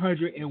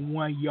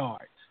 701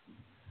 yards.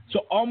 So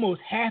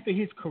almost half of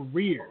his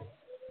career,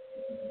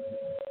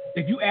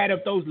 if you add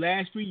up those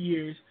last 3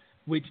 years,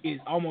 which is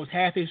almost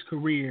half his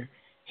career,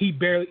 he's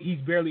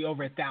barely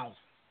over 1,000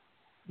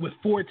 with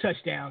 4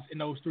 touchdowns in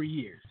those 3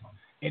 years.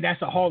 And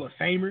that's a Hall of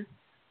Famer?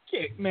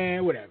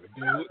 Man, whatever,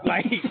 dude.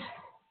 Like,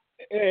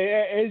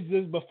 it's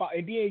just before.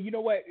 And then, you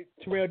know what,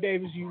 Terrell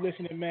Davis, you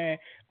listening, man,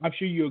 I'm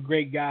sure you're a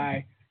great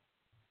guy.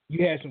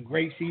 You had some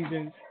great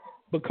seasons.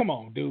 But come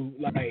on, dude.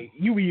 Like,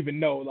 you even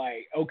know,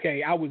 like,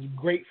 okay, I was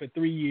great for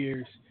 3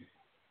 years.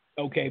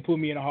 Okay, put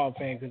me in the Hall of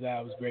Fame because I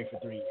was great for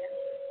 3 years.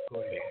 Go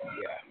ahead,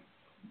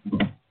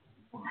 yeah.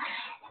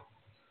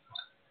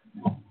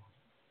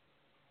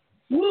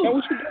 Woo. Now,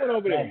 what you doing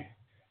over there?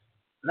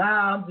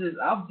 Nah, I'm just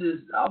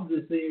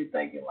here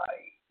thinking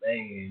like,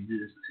 man,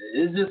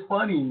 it's just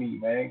funny to me,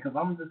 man, because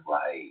I'm just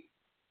like,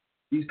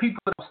 these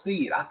people don't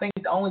see it. I think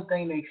the only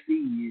thing they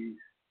see is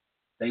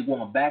they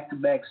won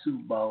back-to-back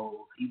Super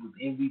Bowls. He was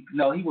MVP.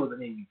 No, he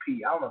wasn't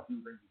MVP. I don't know if he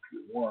was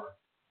MVP or one,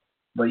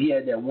 but he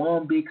had that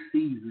one big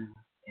season,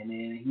 and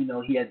then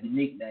he had the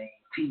nickname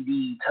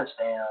TD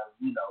touchdown.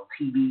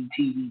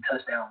 TD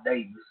touchdown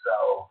Davis.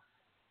 So.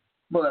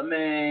 But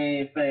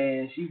man,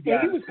 fans, you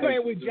got. He was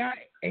playing with John.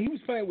 And he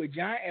was playing with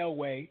John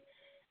Elway,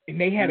 and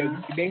they had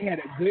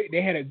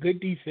a good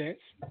defense.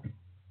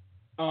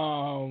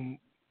 And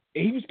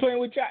he was playing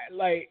with John.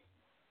 Like,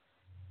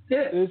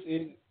 yeah,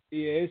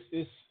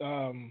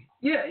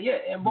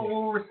 But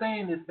what we're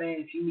saying is,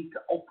 fans, you need to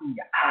open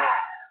your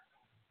eyes.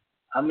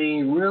 I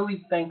mean,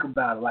 really think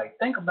about it. Like,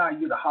 think about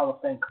you're the Hall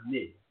of Fame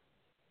committee.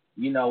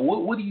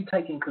 What do you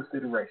take in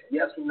consideration?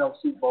 Yes, we know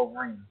Super Bowl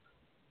rings.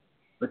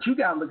 But you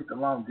got to look at the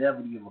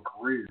longevity of a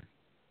career.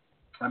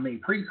 I mean,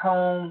 Priest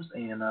Holmes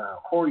and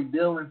Corey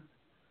Dillon,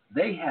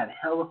 they had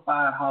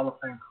hellified Hall of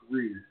Fame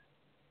careers.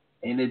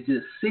 And it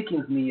just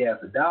sickens me as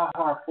a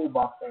diehard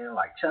football fan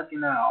like Chuck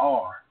and I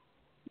are.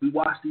 We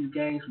watch these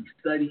games, we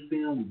study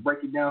film, we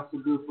break it down so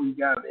good for you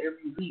guys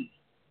every week.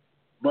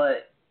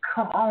 But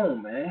come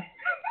on, man.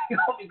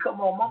 Come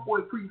on. My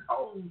boy Priest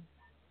Holmes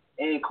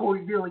and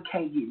Corey Dillon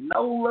can't get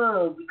no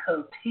love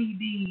because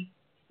TD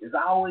is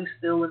always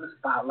still in the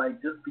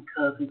spotlight just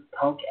because his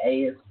punk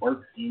ass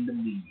works in the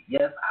media.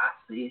 Yes, I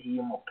said he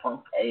am a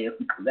punk ass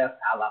because that's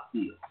how I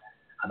feel.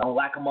 I don't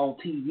like him on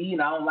TV,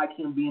 and I don't like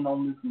him being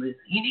on this list.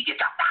 He need to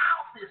get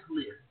off this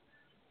list.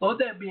 So with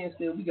that being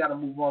said, we got to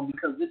move on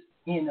because this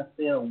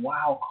NFL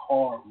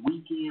Wildcard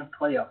weekend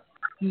playoffs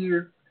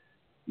here.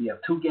 We have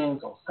 2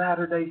 games on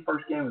Saturday.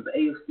 First game is the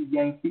AFC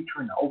game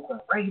featuring the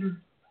Oakland Raiders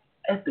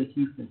at the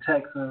Houston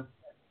Texans.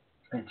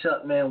 And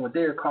Chuck, man, when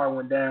Derek Carr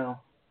went down,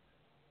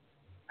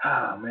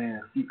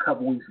 man, a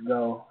couple weeks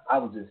ago, I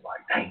was just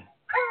like, dang.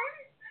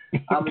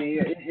 I mean,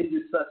 it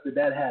just sucks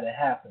that had to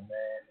happen,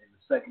 man, in the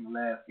second to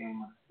last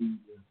game of the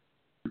season.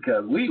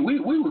 Because we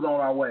was on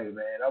our way,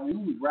 man. I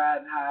mean, we was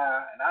riding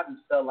high, and I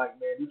just felt like,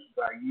 man, this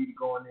was our year to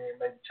go in there and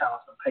maybe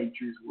challenge some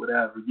Patriots or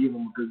whatever, give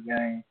them a good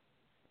game.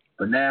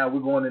 But now we're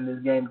going in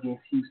this game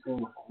against Houston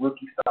with a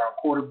rookie starting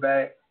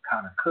quarterback,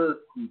 Connor Cook,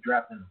 who was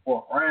drafted in the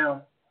 4th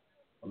round.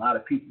 A lot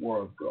of people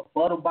were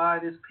befuddled by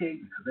this pick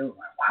because they were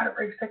like, why the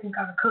Raiders taking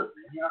Connor Cook,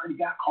 man? He already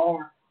got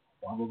Carr,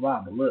 blah, blah,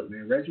 blah. But look,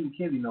 man, Reggie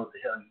McKenzie knows what the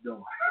hell he's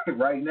doing.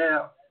 Right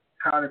now,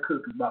 Connor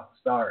Cook is about to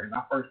start in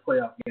our first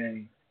playoff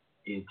game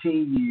in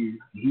 10 years.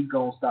 He's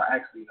going to start,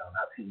 actually, no,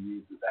 not 10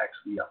 years. It's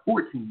actually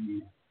 14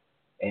 years.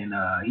 And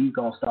he's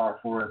going to start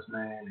for us,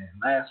 man. And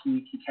last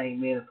week, he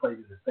came in and played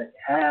in the second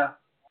half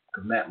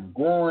because Matt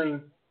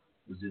McGloin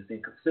was just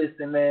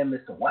inconsistent, man.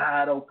 Missing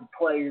wide open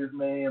players,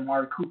 man.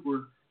 Marty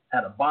Cooper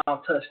had a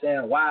bomb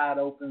touchdown, wide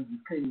open. You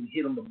couldn't even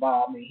hit him the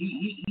ball. I mean,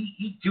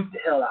 he juked the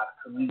hell out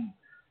of Khalid and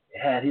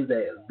had his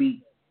ass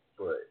beat.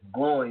 But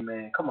Gloin,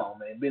 man, come on,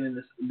 man. Been in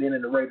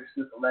the Raiders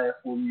since the last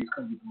 4 years,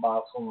 couldn't get the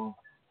ball to him.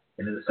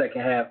 And in the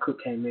second half,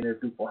 Cook came in there,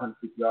 threw for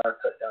 150 yards,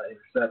 touchdown,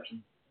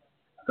 interception.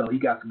 So he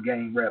got some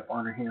game rep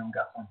under him,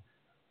 got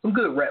some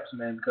good reps,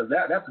 man, because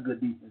that's a good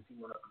defense he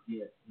went up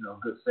against.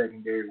 Good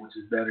secondary, which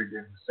is better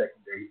than the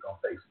secondary he's going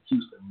to face in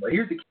Houston. But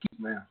here's the key,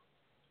 man.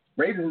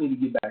 Raiders need to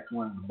get back to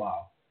running the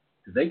ball.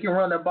 If they can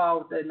run that ball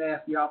with that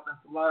nasty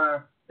offensive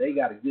line, they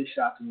got a good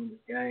shot to win this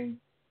game.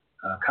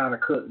 Connor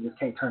Cook just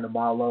can't turn the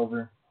ball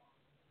over.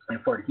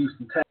 And for the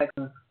Houston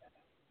Texans,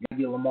 you got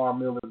to get Lamar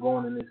Miller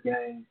going in this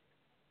game.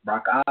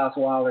 Brock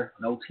Osweiler,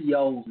 no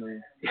TOs,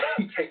 man.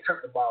 He can't turn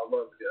the ball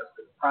over. That's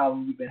the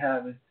problem you've been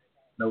having.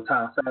 No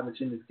Tom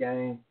Savage in this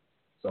game.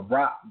 So,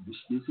 Brock,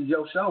 this is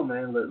your show,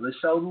 man. Let's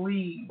show the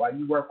league why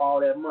you worth all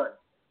that money.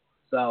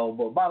 So,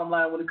 but bottom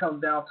line, when it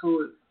comes down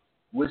to it,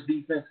 which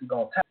defense is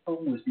going to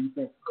tackle, which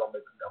defense is going to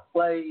make enough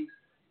plays.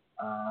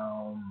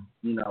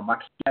 My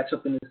key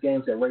matchup in this game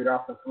is that Raider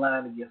offensive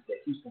line against that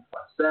Houston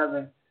front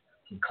seven.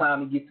 Can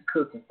Clowney get to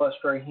Cook and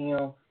frustrate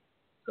him?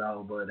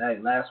 So, but hey,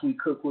 last week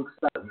Cook looked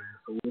solid, man.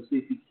 So we'll see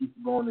if he keeps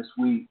it going this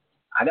week.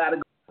 I got to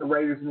go with the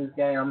Raiders in this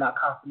game. I'm not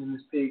confident in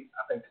this pick.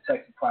 I think the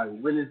Texans probably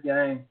win this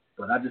game,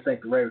 but I just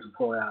think the Raiders will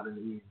pull it out in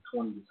the end,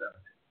 20-17.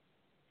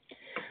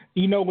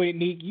 You know what,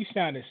 Nique? You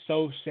sounded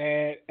so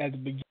sad at the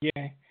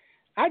beginning.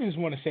 I just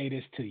want to say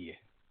this to you.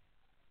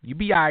 You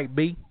be all right,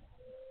 B.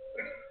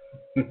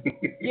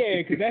 Yeah,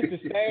 because that's the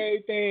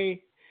same thing.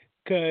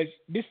 Because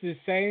this is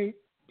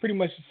pretty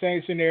much the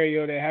same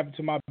scenario that happened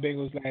to my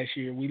Bengals last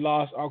year. We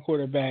lost our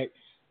quarterback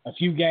a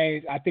few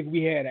games. I think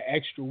we had an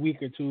extra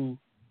week or two.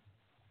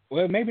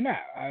 Well, maybe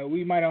not.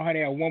 We might only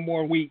have one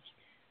more week.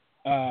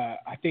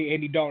 I think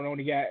Andy Dalton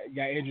only got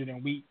injured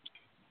in week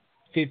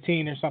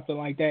 15 or something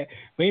like that.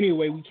 But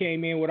anyway, we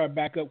came in with our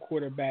backup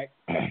quarterback.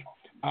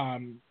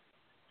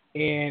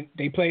 And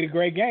they played a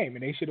great game,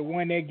 and they should have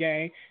won that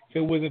game if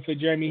it wasn't for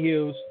Jeremy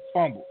Hill's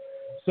fumble.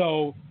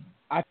 So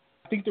I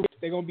think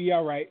they're going to be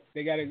all right.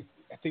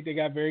 I think they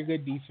got very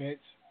good defense.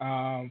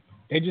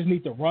 They just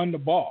need to run the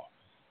ball.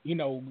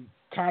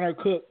 Connor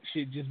Cook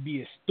should just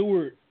be a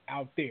steward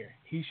out there.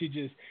 He should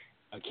just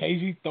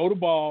occasionally throw the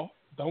ball,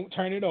 don't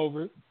turn it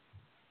over,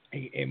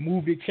 and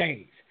move the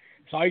chains.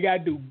 That's all you got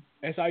to do.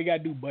 That's all you got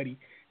to do, buddy,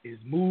 is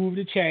move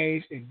the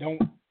chains and don't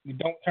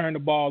turn the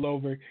ball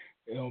over.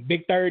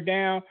 Big third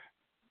down,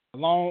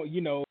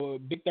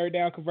 big third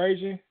down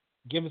conversion.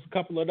 Give us a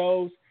couple of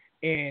those,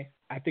 and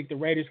I think the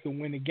Raiders can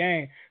win the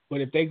game.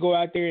 But if they go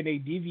out there and they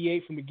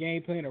deviate from the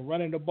game plan of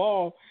running the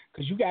ball,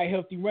 because you got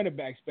healthy running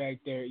backs back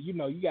there. You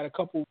got a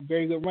couple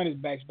very good running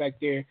backs back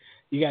there.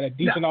 You got a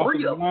decent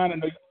offensive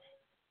line.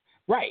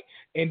 Right.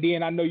 And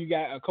then I know you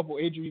got a couple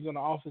injuries on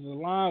the offensive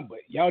line, but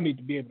y'all need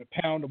to be able to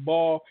pound the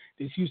ball.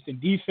 This Houston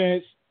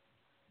defense,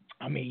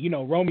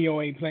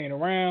 Romeo ain't playing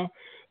around.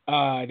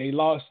 They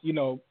lost,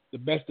 the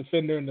best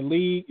defender in the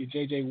league,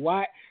 J.J.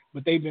 Watt,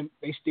 but they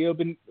still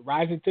been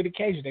rising to the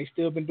occasion. They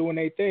still been doing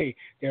their thing.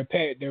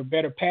 They're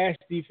better pass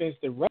defense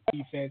than run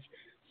defense.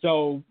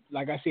 So,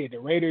 like I said, the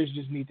Raiders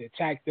just need to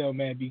attack them,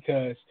 man,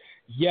 because,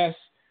 yes,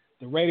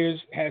 the Raiders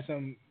had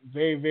some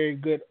very, very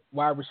good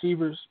wide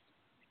receivers,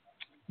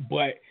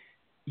 but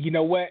you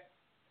know what?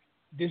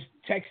 This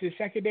Texas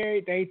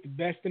secondary, they ain't the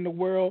best in the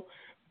world,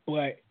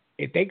 but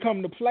if they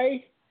come to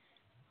play,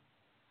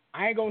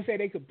 I ain't gonna say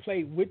they could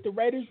play with the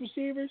Raiders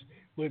receivers,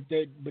 but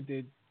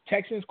the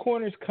Texans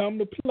corners come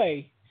to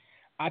play.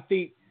 I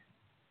think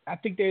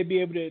they'd be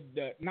able to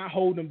not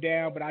hold them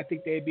down, but I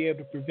think they'd be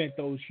able to prevent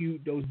those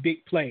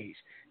big plays.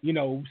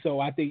 So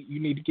I think you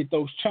need to get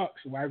those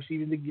chunks. Wide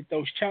receivers need to get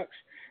those chunks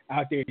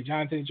out there.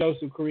 Jonathan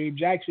Joseph, Kareem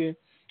Jackson.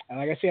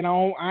 Like I said,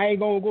 I ain't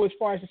gonna go as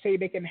far as to say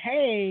they can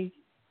hang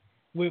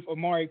with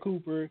Amari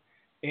Cooper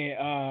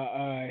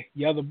and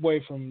the other boy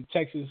from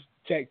Texas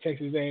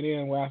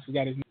A&M, well, I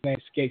forgot his name,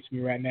 escapes me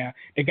right now.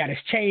 They got his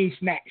chain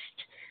snatched.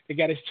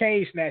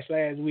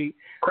 Last week.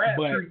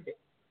 Crabtree.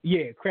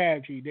 Yeah,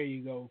 Crabtree. There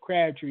you go,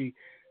 Crabtree.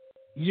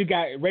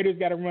 Raiders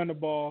got to run the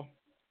ball.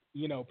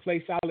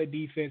 Play solid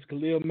defense.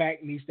 Khalil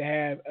Mack needs to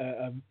have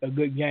a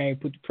good game.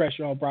 Put the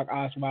pressure on Brock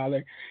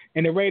Osweiler,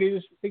 and the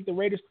Raiders can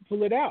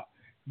pull it out.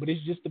 But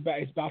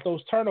it's about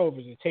those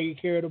turnovers and taking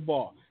care of the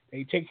ball.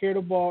 They take care of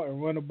the ball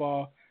and run the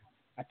ball.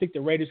 I think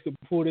the Raiders could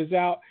pull this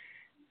out.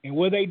 And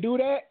will they do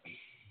that?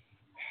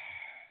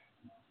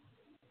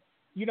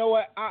 You know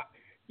what?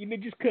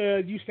 Just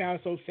because you sound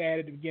so sad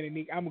at the beginning,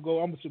 Nick, I'm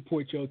gonna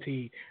support your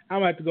team. I'm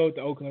gonna have to go with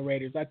the Oakland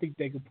Raiders. I think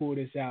they can pull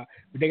this out,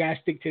 but they gotta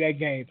stick to that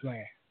game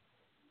plan.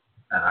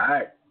 All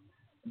right,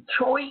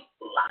 Detroit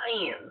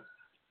Lions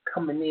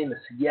coming in the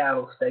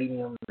Seattle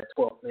Stadium, the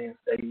 12th-man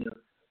stadium.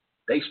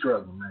 They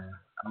struggle, man.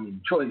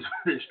 Detroit's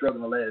been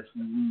struggling the last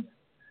few weeks.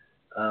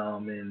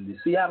 And the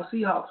Seattle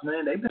Seahawks,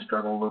 man, they've been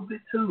struggling a little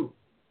bit too.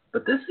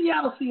 But this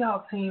Seattle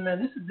Seahawks team, man,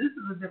 this is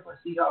a different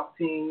Seahawks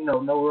team.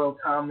 No Earl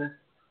Thomas.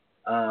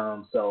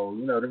 So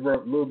they're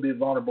a little bit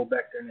vulnerable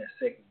back there in that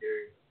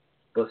secondary.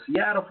 But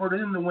Seattle, for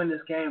them to win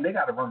this game, they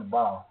got to run the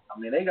ball.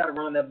 They got to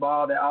run that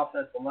ball, that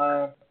offensive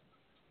line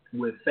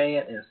with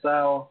Fant and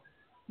Sowell.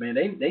 Man,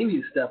 they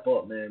need to step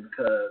up, man,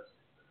 because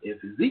if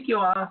Ezekiel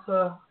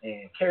Ansah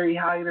and Kerry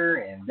Hyder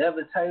and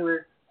Devin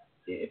Taylor,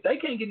 if they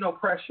can't get no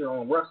pressure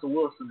on Russell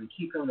Wilson and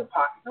keep him in the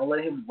pocket, don't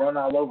let him run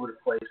all over the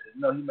place.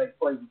 And, he makes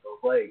plays with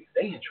those legs.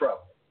 They in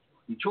trouble.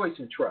 Detroit's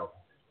in trouble.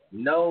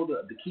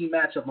 The key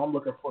matchup I'm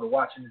looking for to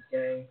watching this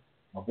game,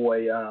 my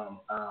boy,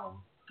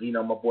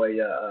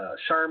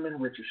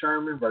 Richard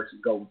Sherman versus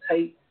Golden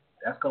Tate.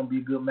 That's going to be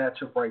a good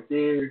matchup right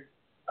there.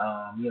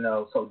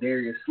 So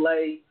Darius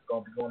Slay is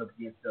going to be going up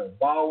against Doug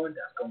Baldwin.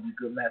 That's going to be a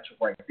good matchup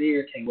right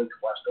there. Can't wait to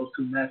watch those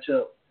two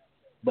matchups.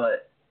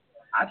 But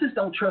I just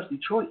don't trust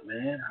Detroit,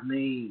 man. I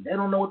mean, they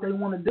don't know what they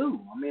want to do.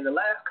 I mean, the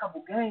last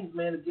couple games,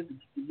 man, against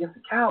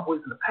the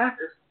Cowboys and the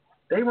Packers,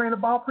 they ran the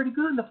ball pretty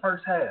good in the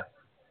first half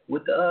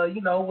with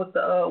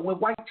with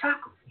white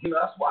chocolate.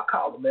 That's what I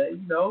call it,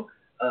 man.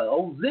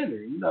 Old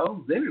Zinner.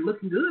 Zinner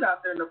looking good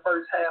out there in the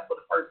first half of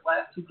the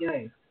last two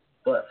games.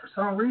 But for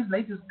some reason,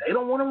 they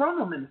don't want to run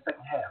them in the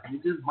second half.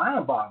 It's just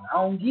mind-boggling. I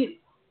don't get it.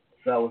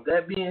 So with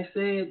that being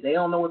said, they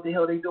don't know what the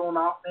hell they do on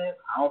offense.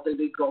 I don't think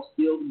they're going to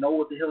still know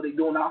what the hell they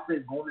do on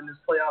offense going in this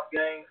playoff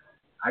game.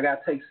 I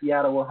got to take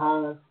Seattle at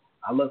home.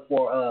 I look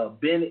for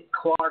Bennett,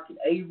 Clark, and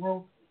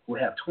Abram, who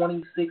have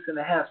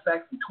 26.5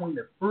 sacks between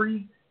the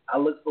three. I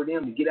look for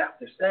them to get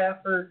after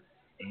Stafford.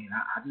 And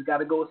I just got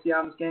to go with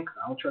Seattle in this game because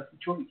I don't trust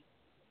Detroit.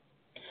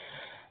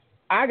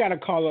 I got to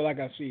call it like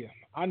I see him.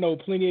 I know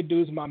plenty of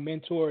dudes. My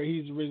mentor,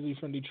 he's originally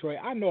from Detroit.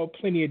 I know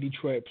plenty of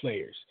Detroit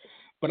players.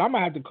 But I'm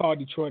going to have to call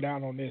Detroit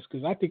down on this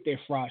because I think they're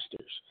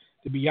fraudsters,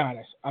 to be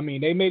honest. I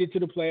mean, they made it to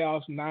the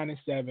playoffs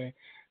 9-7.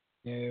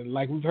 And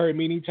like we've heard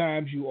many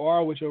times, you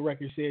are what your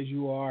record says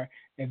you are,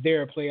 and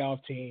they're a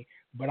playoff team.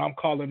 But I'm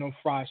calling them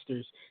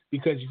fraudsters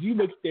because if you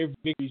look at their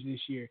victories this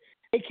year,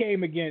 they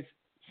came against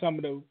some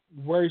of the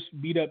worst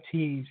beat-up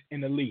teams in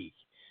the league.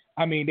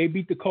 I mean, they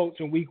beat the Colts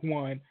in week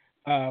 1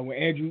 when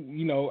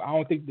Andrew, I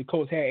don't think the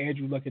Colts had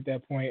Andrew Luck at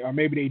that point, or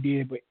maybe they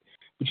did, but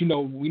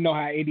we know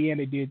how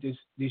Indiana did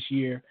this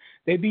year.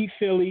 They beat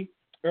Philly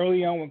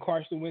early on when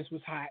Carson Wentz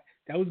was hot.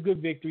 That was a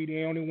good victory.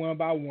 They only won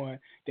by 1.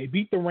 They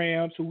beat the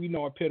Rams, who we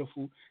know are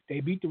pitiful.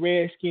 They beat the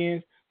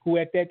Redskins, who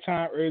at that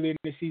time, earlier in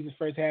the season,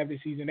 first half of the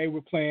season, they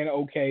were playing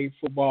okay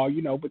football,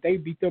 but they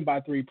beat them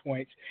by 3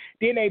 points.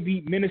 Then they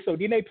beat Minnesota.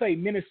 Then they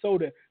played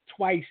Minnesota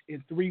twice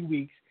in 3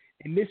 weeks,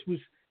 and this was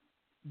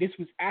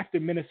after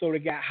Minnesota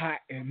got hot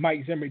and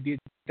Mike Zimmer did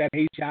that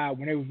job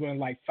when they was winning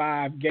like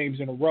 5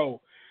 games in a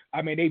row.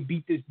 I mean, they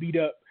beat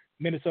up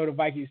Minnesota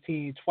Vikings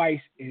team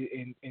twice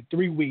in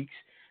 3 weeks.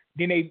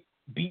 Then they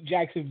beat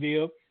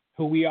Jacksonville,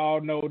 who we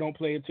all know don't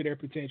play up to their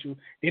potential.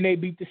 Then they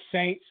beat the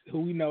Saints,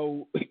 who we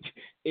know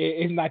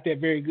is not that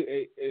very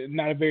good,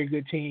 not a very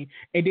good team.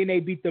 And then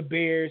they beat the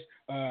Bears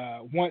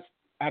once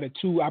out of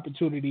 2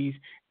 opportunities,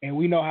 and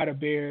we know how the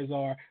Bears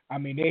are. I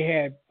mean, they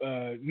had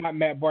not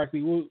Matt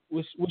Barkley.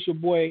 What's your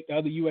boy, the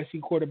other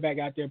USC quarterback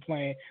out there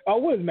playing? Oh,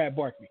 it was Matt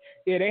Barkley.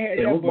 Yeah, they had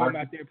that bum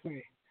out there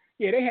playing.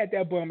 Yeah, they had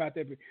that bum out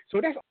there.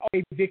 So that's all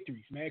their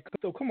victories, man.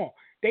 So come on,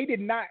 they did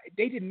not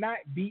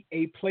beat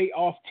a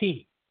playoff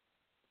team.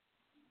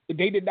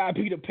 They did not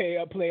beat a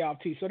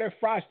playoff team. So they're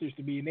fraudsters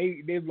to me,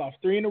 and they've lost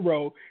 3 in a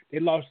row. They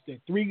lost the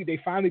 3. They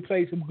finally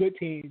played some good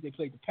teams. They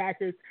played the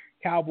Packers,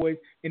 Cowboys,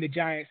 and the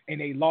Giants,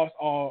 and they lost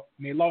all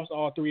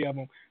 3 of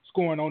them,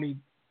 scoring only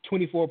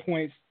 24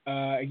 points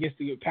against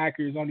the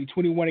Packers, only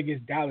 21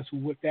 against Dallas, who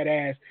whipped that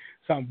ass,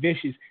 something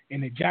vicious.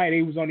 And the Giants,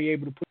 they was only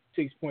able to put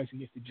 6 points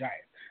against the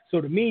Giants. So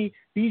to me,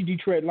 these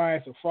Detroit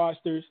Lions are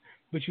fraudsters.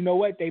 But you know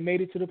what? They made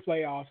it to the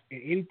playoffs,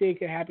 and anything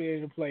can happen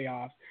in the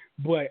playoffs.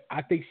 But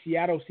I think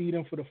Seattle see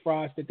them for the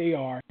frauds that they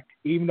are.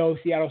 Even though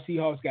Seattle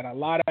Seahawks got a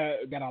lot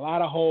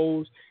of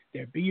holes,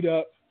 they're beat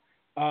up.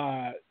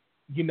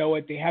 You know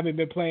what? They haven't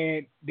been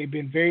playing. They've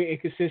been very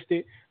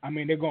inconsistent. I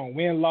mean, they're going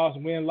win, loss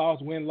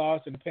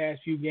in the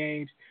past few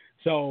games.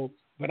 So,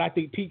 but I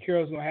think Pete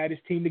Carroll's gonna have his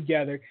team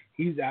together.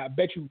 I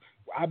bet you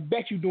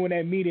during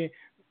that meeting,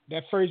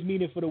 that first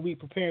meeting for the week,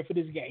 preparing for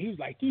this game, he was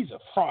like, "These are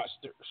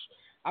fraudsters."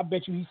 I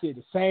bet you he said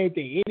the same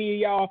thing. Any of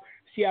y'all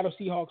Seattle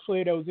Seahawks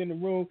player that was in the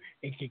room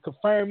and can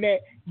confirm that,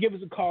 give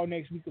us a call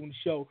next week on the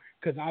show,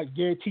 because I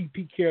guarantee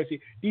Pete Carroll said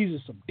these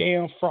are some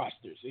damn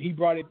fraudsters. He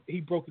broke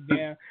it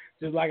down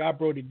just like I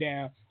broke it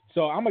down.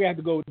 So I'm gonna have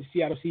to go with the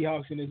Seattle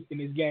Seahawks in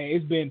this game.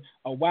 It's been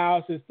a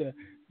while since the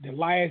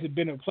Lions have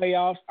been in the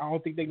playoffs. I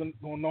don't think they're gonna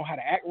know how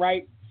to act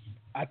right.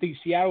 I think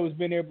Seattle has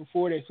been there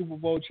before. They're Super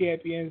Bowl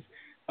champions.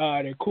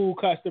 They're cool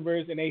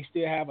customers, and they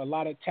still have a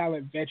lot of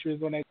talent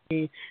veterans on that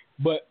team.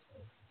 But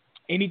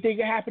anything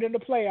can happen in the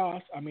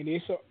playoffs. I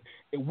mean,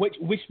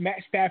 which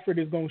Matt Stafford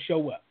is going to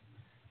show up?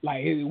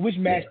 Like, which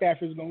Matt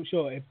Stafford is going to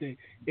show up?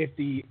 If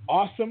the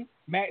awesome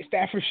Matt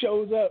Stafford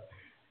shows up,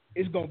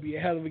 it's going to be a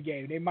hell of a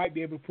game. They might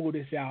be able to pull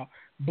this out,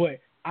 but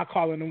I'm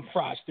calling them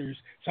fraudsters,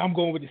 so I'm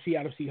going with the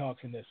Seattle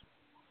Seahawks in this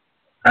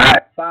one. All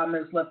right, 5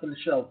 minutes left in the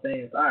show,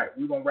 fans. All right,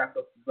 we're going to wrap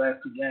up the last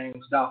 2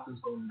 games. Dolphins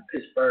going to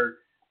Pittsburgh.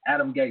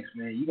 Adam Gates,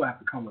 man, you're going to have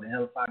to come with a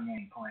hell of a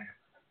game plan.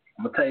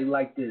 I'm going to tell you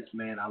like this,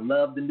 man. I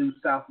love the new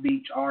South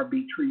Beach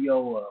R&B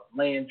trio of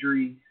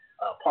Landry,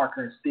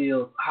 Parker, and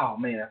Steele. Oh,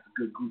 man, that's a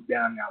good group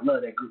down there. I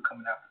love that group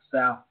coming out the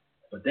South.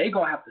 But they're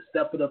going to have to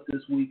step it up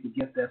this week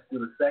against that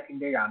Steelers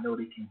secondary. I know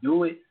they can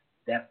do it.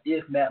 That's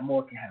if Matt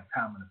Moore can have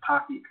time in the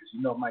pocket, because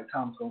you know Mike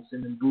Tomlin's going to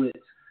send in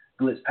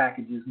blitz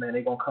packages, man.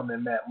 They're going to come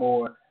in Matt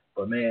Moore.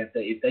 But, man,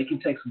 if they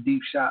can take some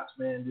deep shots,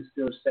 man, this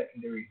Steelers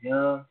secondary is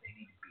young. They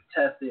need to be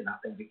tested, and I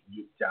think they can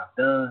get the job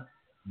done.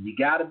 You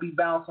got to be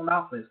balanced on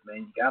offense,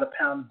 man. You got to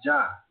pound the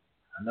job.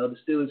 I know the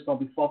Steelers going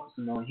to be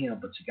focusing on him,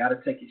 but you got to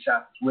take your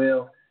shots as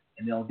well.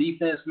 And then on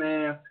defense,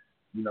 man,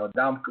 you know,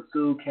 Dominic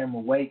Sue,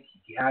 Cameron Wake,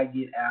 you got to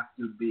get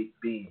after Big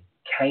Ben.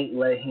 Can't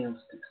let him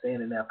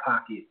stand in that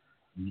pocket.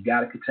 You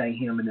got to contain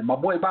him. And then my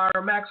boy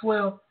Byron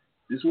Maxwell,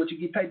 this is what you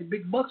get paid the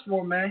big bucks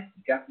for, man.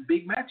 You got the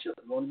big matchup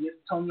going against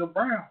Antonio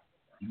Brown.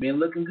 You've been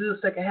looking good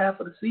second half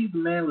of the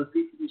season, man. Let's see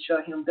if you can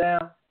shut him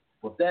down.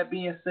 With that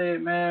being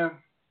said, man,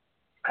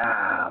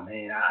 I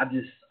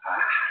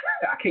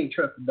can't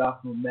trust the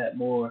Dolphins with Matt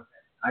Moore.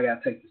 I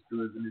got to take the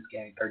Steelers in this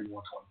game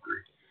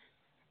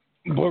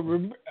 31-23.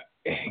 But,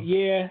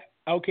 yeah,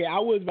 okay, I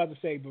was about to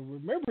say, but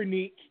remember,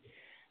 Nique,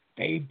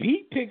 they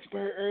beat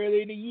Pittsburgh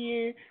early in the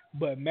year,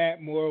 but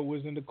Matt Moore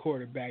wasn't the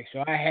quarterback.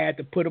 So I had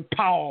to put a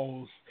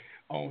pause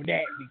on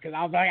that because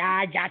I was like,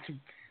 I got you.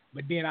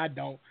 But then I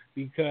don't,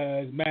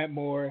 because Matt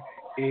Moore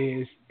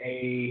is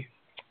a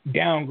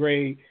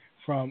downgrade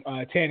from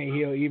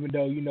Tannehill, even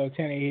though, you know,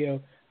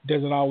 Tannehill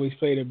doesn't always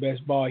play the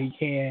best ball he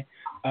can.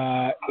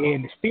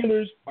 And the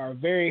Steelers are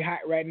very hot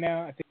right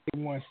now. I think they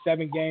won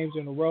 7 games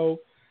in a row.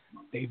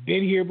 They've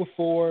been here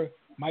before.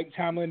 Mike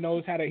Tomlin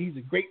knows how to – he's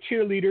a great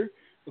cheerleader,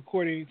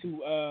 according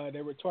to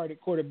their retarded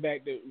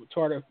quarterback, the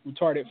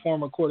retarded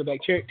former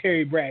quarterback,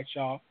 Terry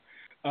Bradshaw.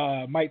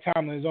 Mike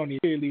Tomlin is only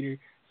a cheerleader.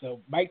 So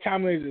Mike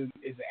Tomlin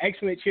is an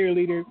excellent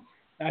cheerleader.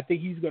 I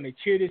think he's going to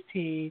cheer this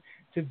team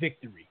to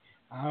victory.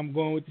 I'm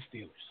going with the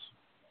Steelers.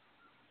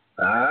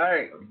 All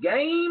right.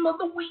 Game of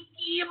the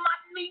weekend, my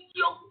New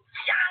York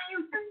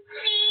Giants and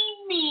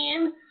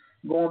G-Men.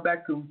 Going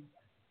back to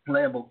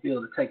Lambeau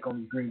Field to take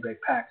on the Green Bay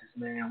Packers,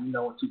 man. We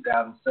know in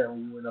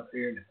 2007 we went up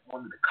there and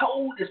one of the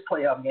coldest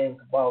playoff games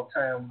of all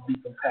time. We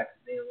beat them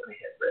Packers then when they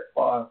had Brett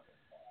Favre.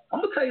 I'm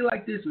going to tell you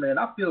like this, man.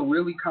 I feel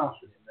really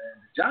confident, man.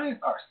 The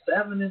Giants are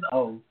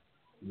 7-0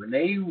 when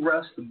they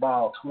rush the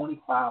ball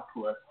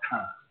 25-plus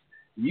times.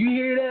 You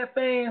hear that,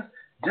 fans?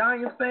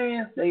 Giants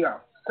fans, they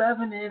are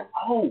 7-0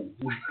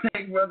 when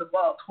they run the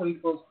ball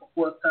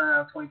 25-plus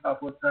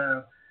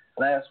times.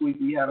 Last week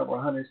we had over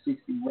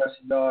 160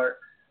 rushing yards.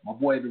 My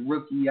boy, the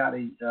rookie out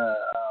of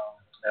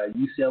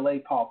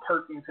UCLA, Paul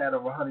Perkins, had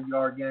over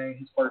 100-yard game.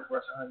 His first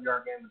rushing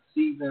 100-yard game of the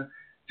season.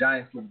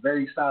 Giants looked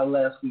very solid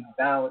last week,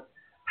 balanced.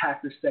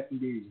 Packers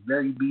secondary is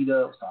very beat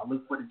up, so I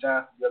look for the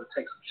Giants to be able to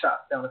take some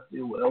shots down the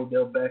field with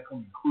Odell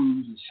Beckham and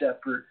Cruz and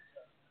Shepard.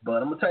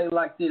 But I'm going to tell you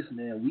like this,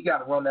 man. We got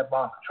to run that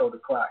ball, control the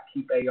clock,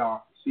 keep AR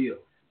off the field.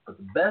 But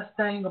the best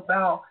thing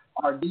about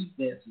our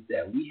defense is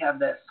that we have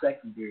that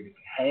secondary that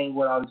can hang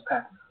with all these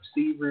Packers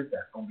receivers.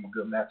 That's going to be a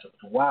good matchup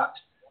to watch.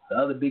 The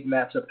other big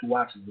matchup to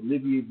watch is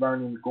Olivier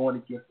Vernon going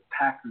against the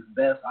Packers'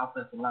 best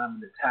offensive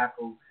lineman to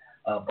tackle,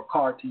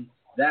 McCarthy.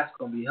 That's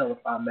going to be a hell of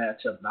a fun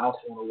matchup. And I also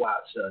want to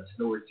watch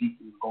Janoris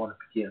Jenkins going up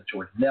against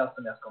George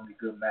Nelson. That's going to be a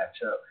good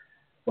matchup.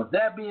 With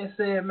that being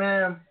said,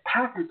 man,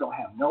 Packers don't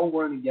have no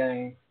running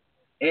game.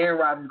 Aaron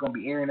Rodgers is going to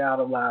be airing out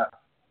a lot.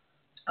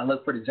 I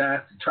look for the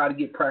Giants to try to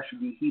get pressure,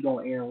 get heat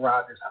on Aaron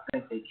Rodgers. I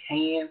think they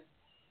can.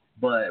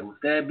 But with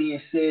that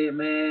being said,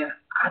 man,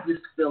 I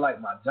just feel like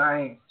my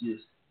Giants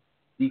just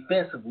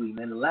defensively,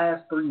 man, the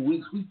last 3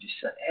 weeks, we just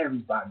shut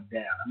everybody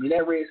down. I mean,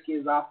 that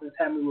Redskins offense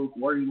had me a little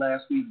worried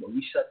last week, but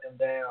we shut them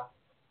down.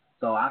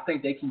 So I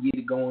think they can get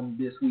it going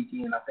this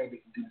weekend. I think they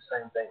can do the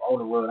same thing on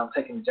the road. I'm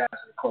taking the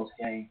Giants in a close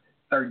game,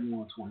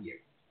 31-28.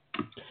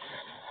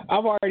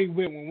 I've already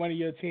went with one of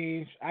your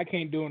teams. I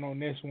can't do it on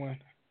this one.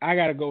 I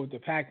got to go with the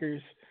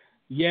Packers.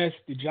 Yes,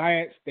 the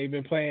Giants, they've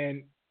been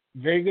playing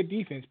very good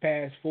defense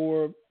past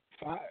 4,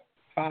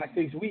 5,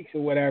 6 weeks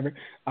or whatever.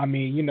 I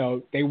mean, you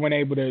know, they weren't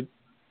able to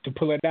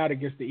pull it out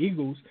against the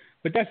Eagles,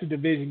 but that's a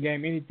division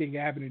game. Anything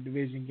can happen in a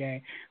division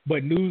game.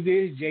 But news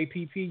is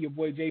JPP, your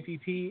boy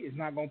JPP, is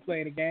not going to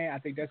play in the game. I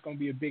think that's going to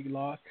be a big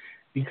loss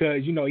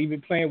because, you know,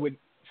 even playing with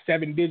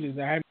 7 digits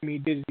or how many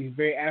digits, he's a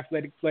very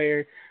athletic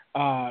player.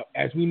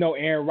 As we know,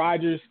 Aaron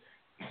Rodgers,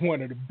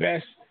 one of the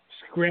best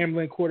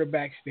scrambling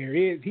quarterbacks there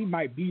is. He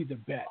might be the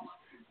best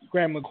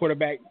scrambling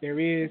quarterback there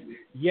is.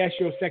 Yes,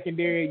 your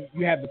secondary,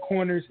 you have the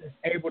corners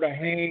able to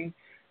hang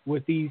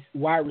with these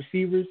wide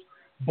receivers,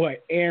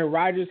 but Aaron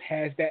Rodgers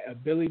has that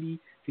ability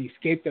to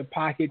escape the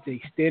pocket, to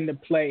extend the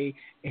play,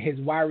 and his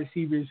wide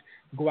receivers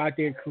go out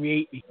there and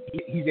create.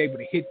 He's able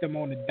to hit them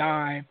on the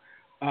dime,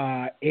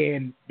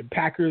 and the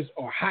Packers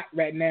are hot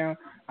right now.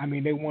 I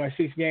mean, they won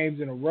 6 games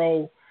in a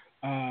row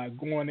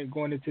going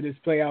into this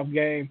playoff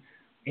game,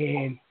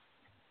 and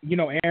you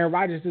know, Aaron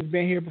Rodgers has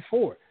been here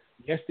before.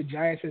 Yes, the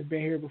Giants has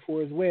been here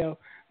before as well,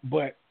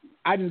 but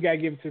I just got to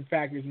give it to the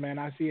Packers, man.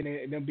 I see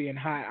them being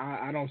hot.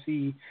 I don't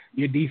see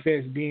your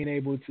defense being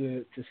able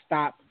to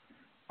stop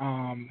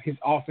his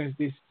offense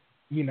this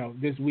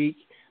week.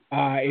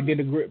 And then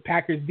the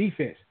Packers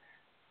defense,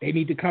 they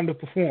need to come to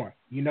perform.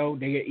 You know,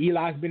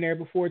 Eli's been there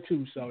before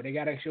too, so they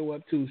got to show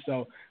up too.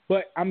 So,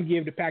 but I'm going to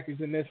give the Packers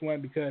in this one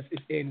because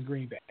it's in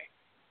Green Bay.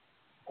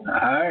 All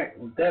right.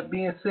 With that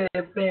being said,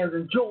 fans,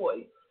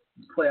 enjoy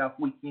this playoff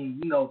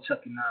weekend. You know,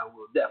 Chuck and I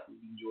will definitely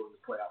be enjoying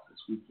the playoffs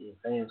this weekend.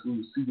 Fans, we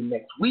will see you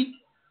next week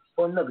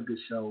for another good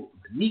show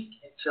with the Nique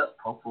and Chuck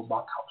Pro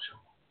Football Talk Show.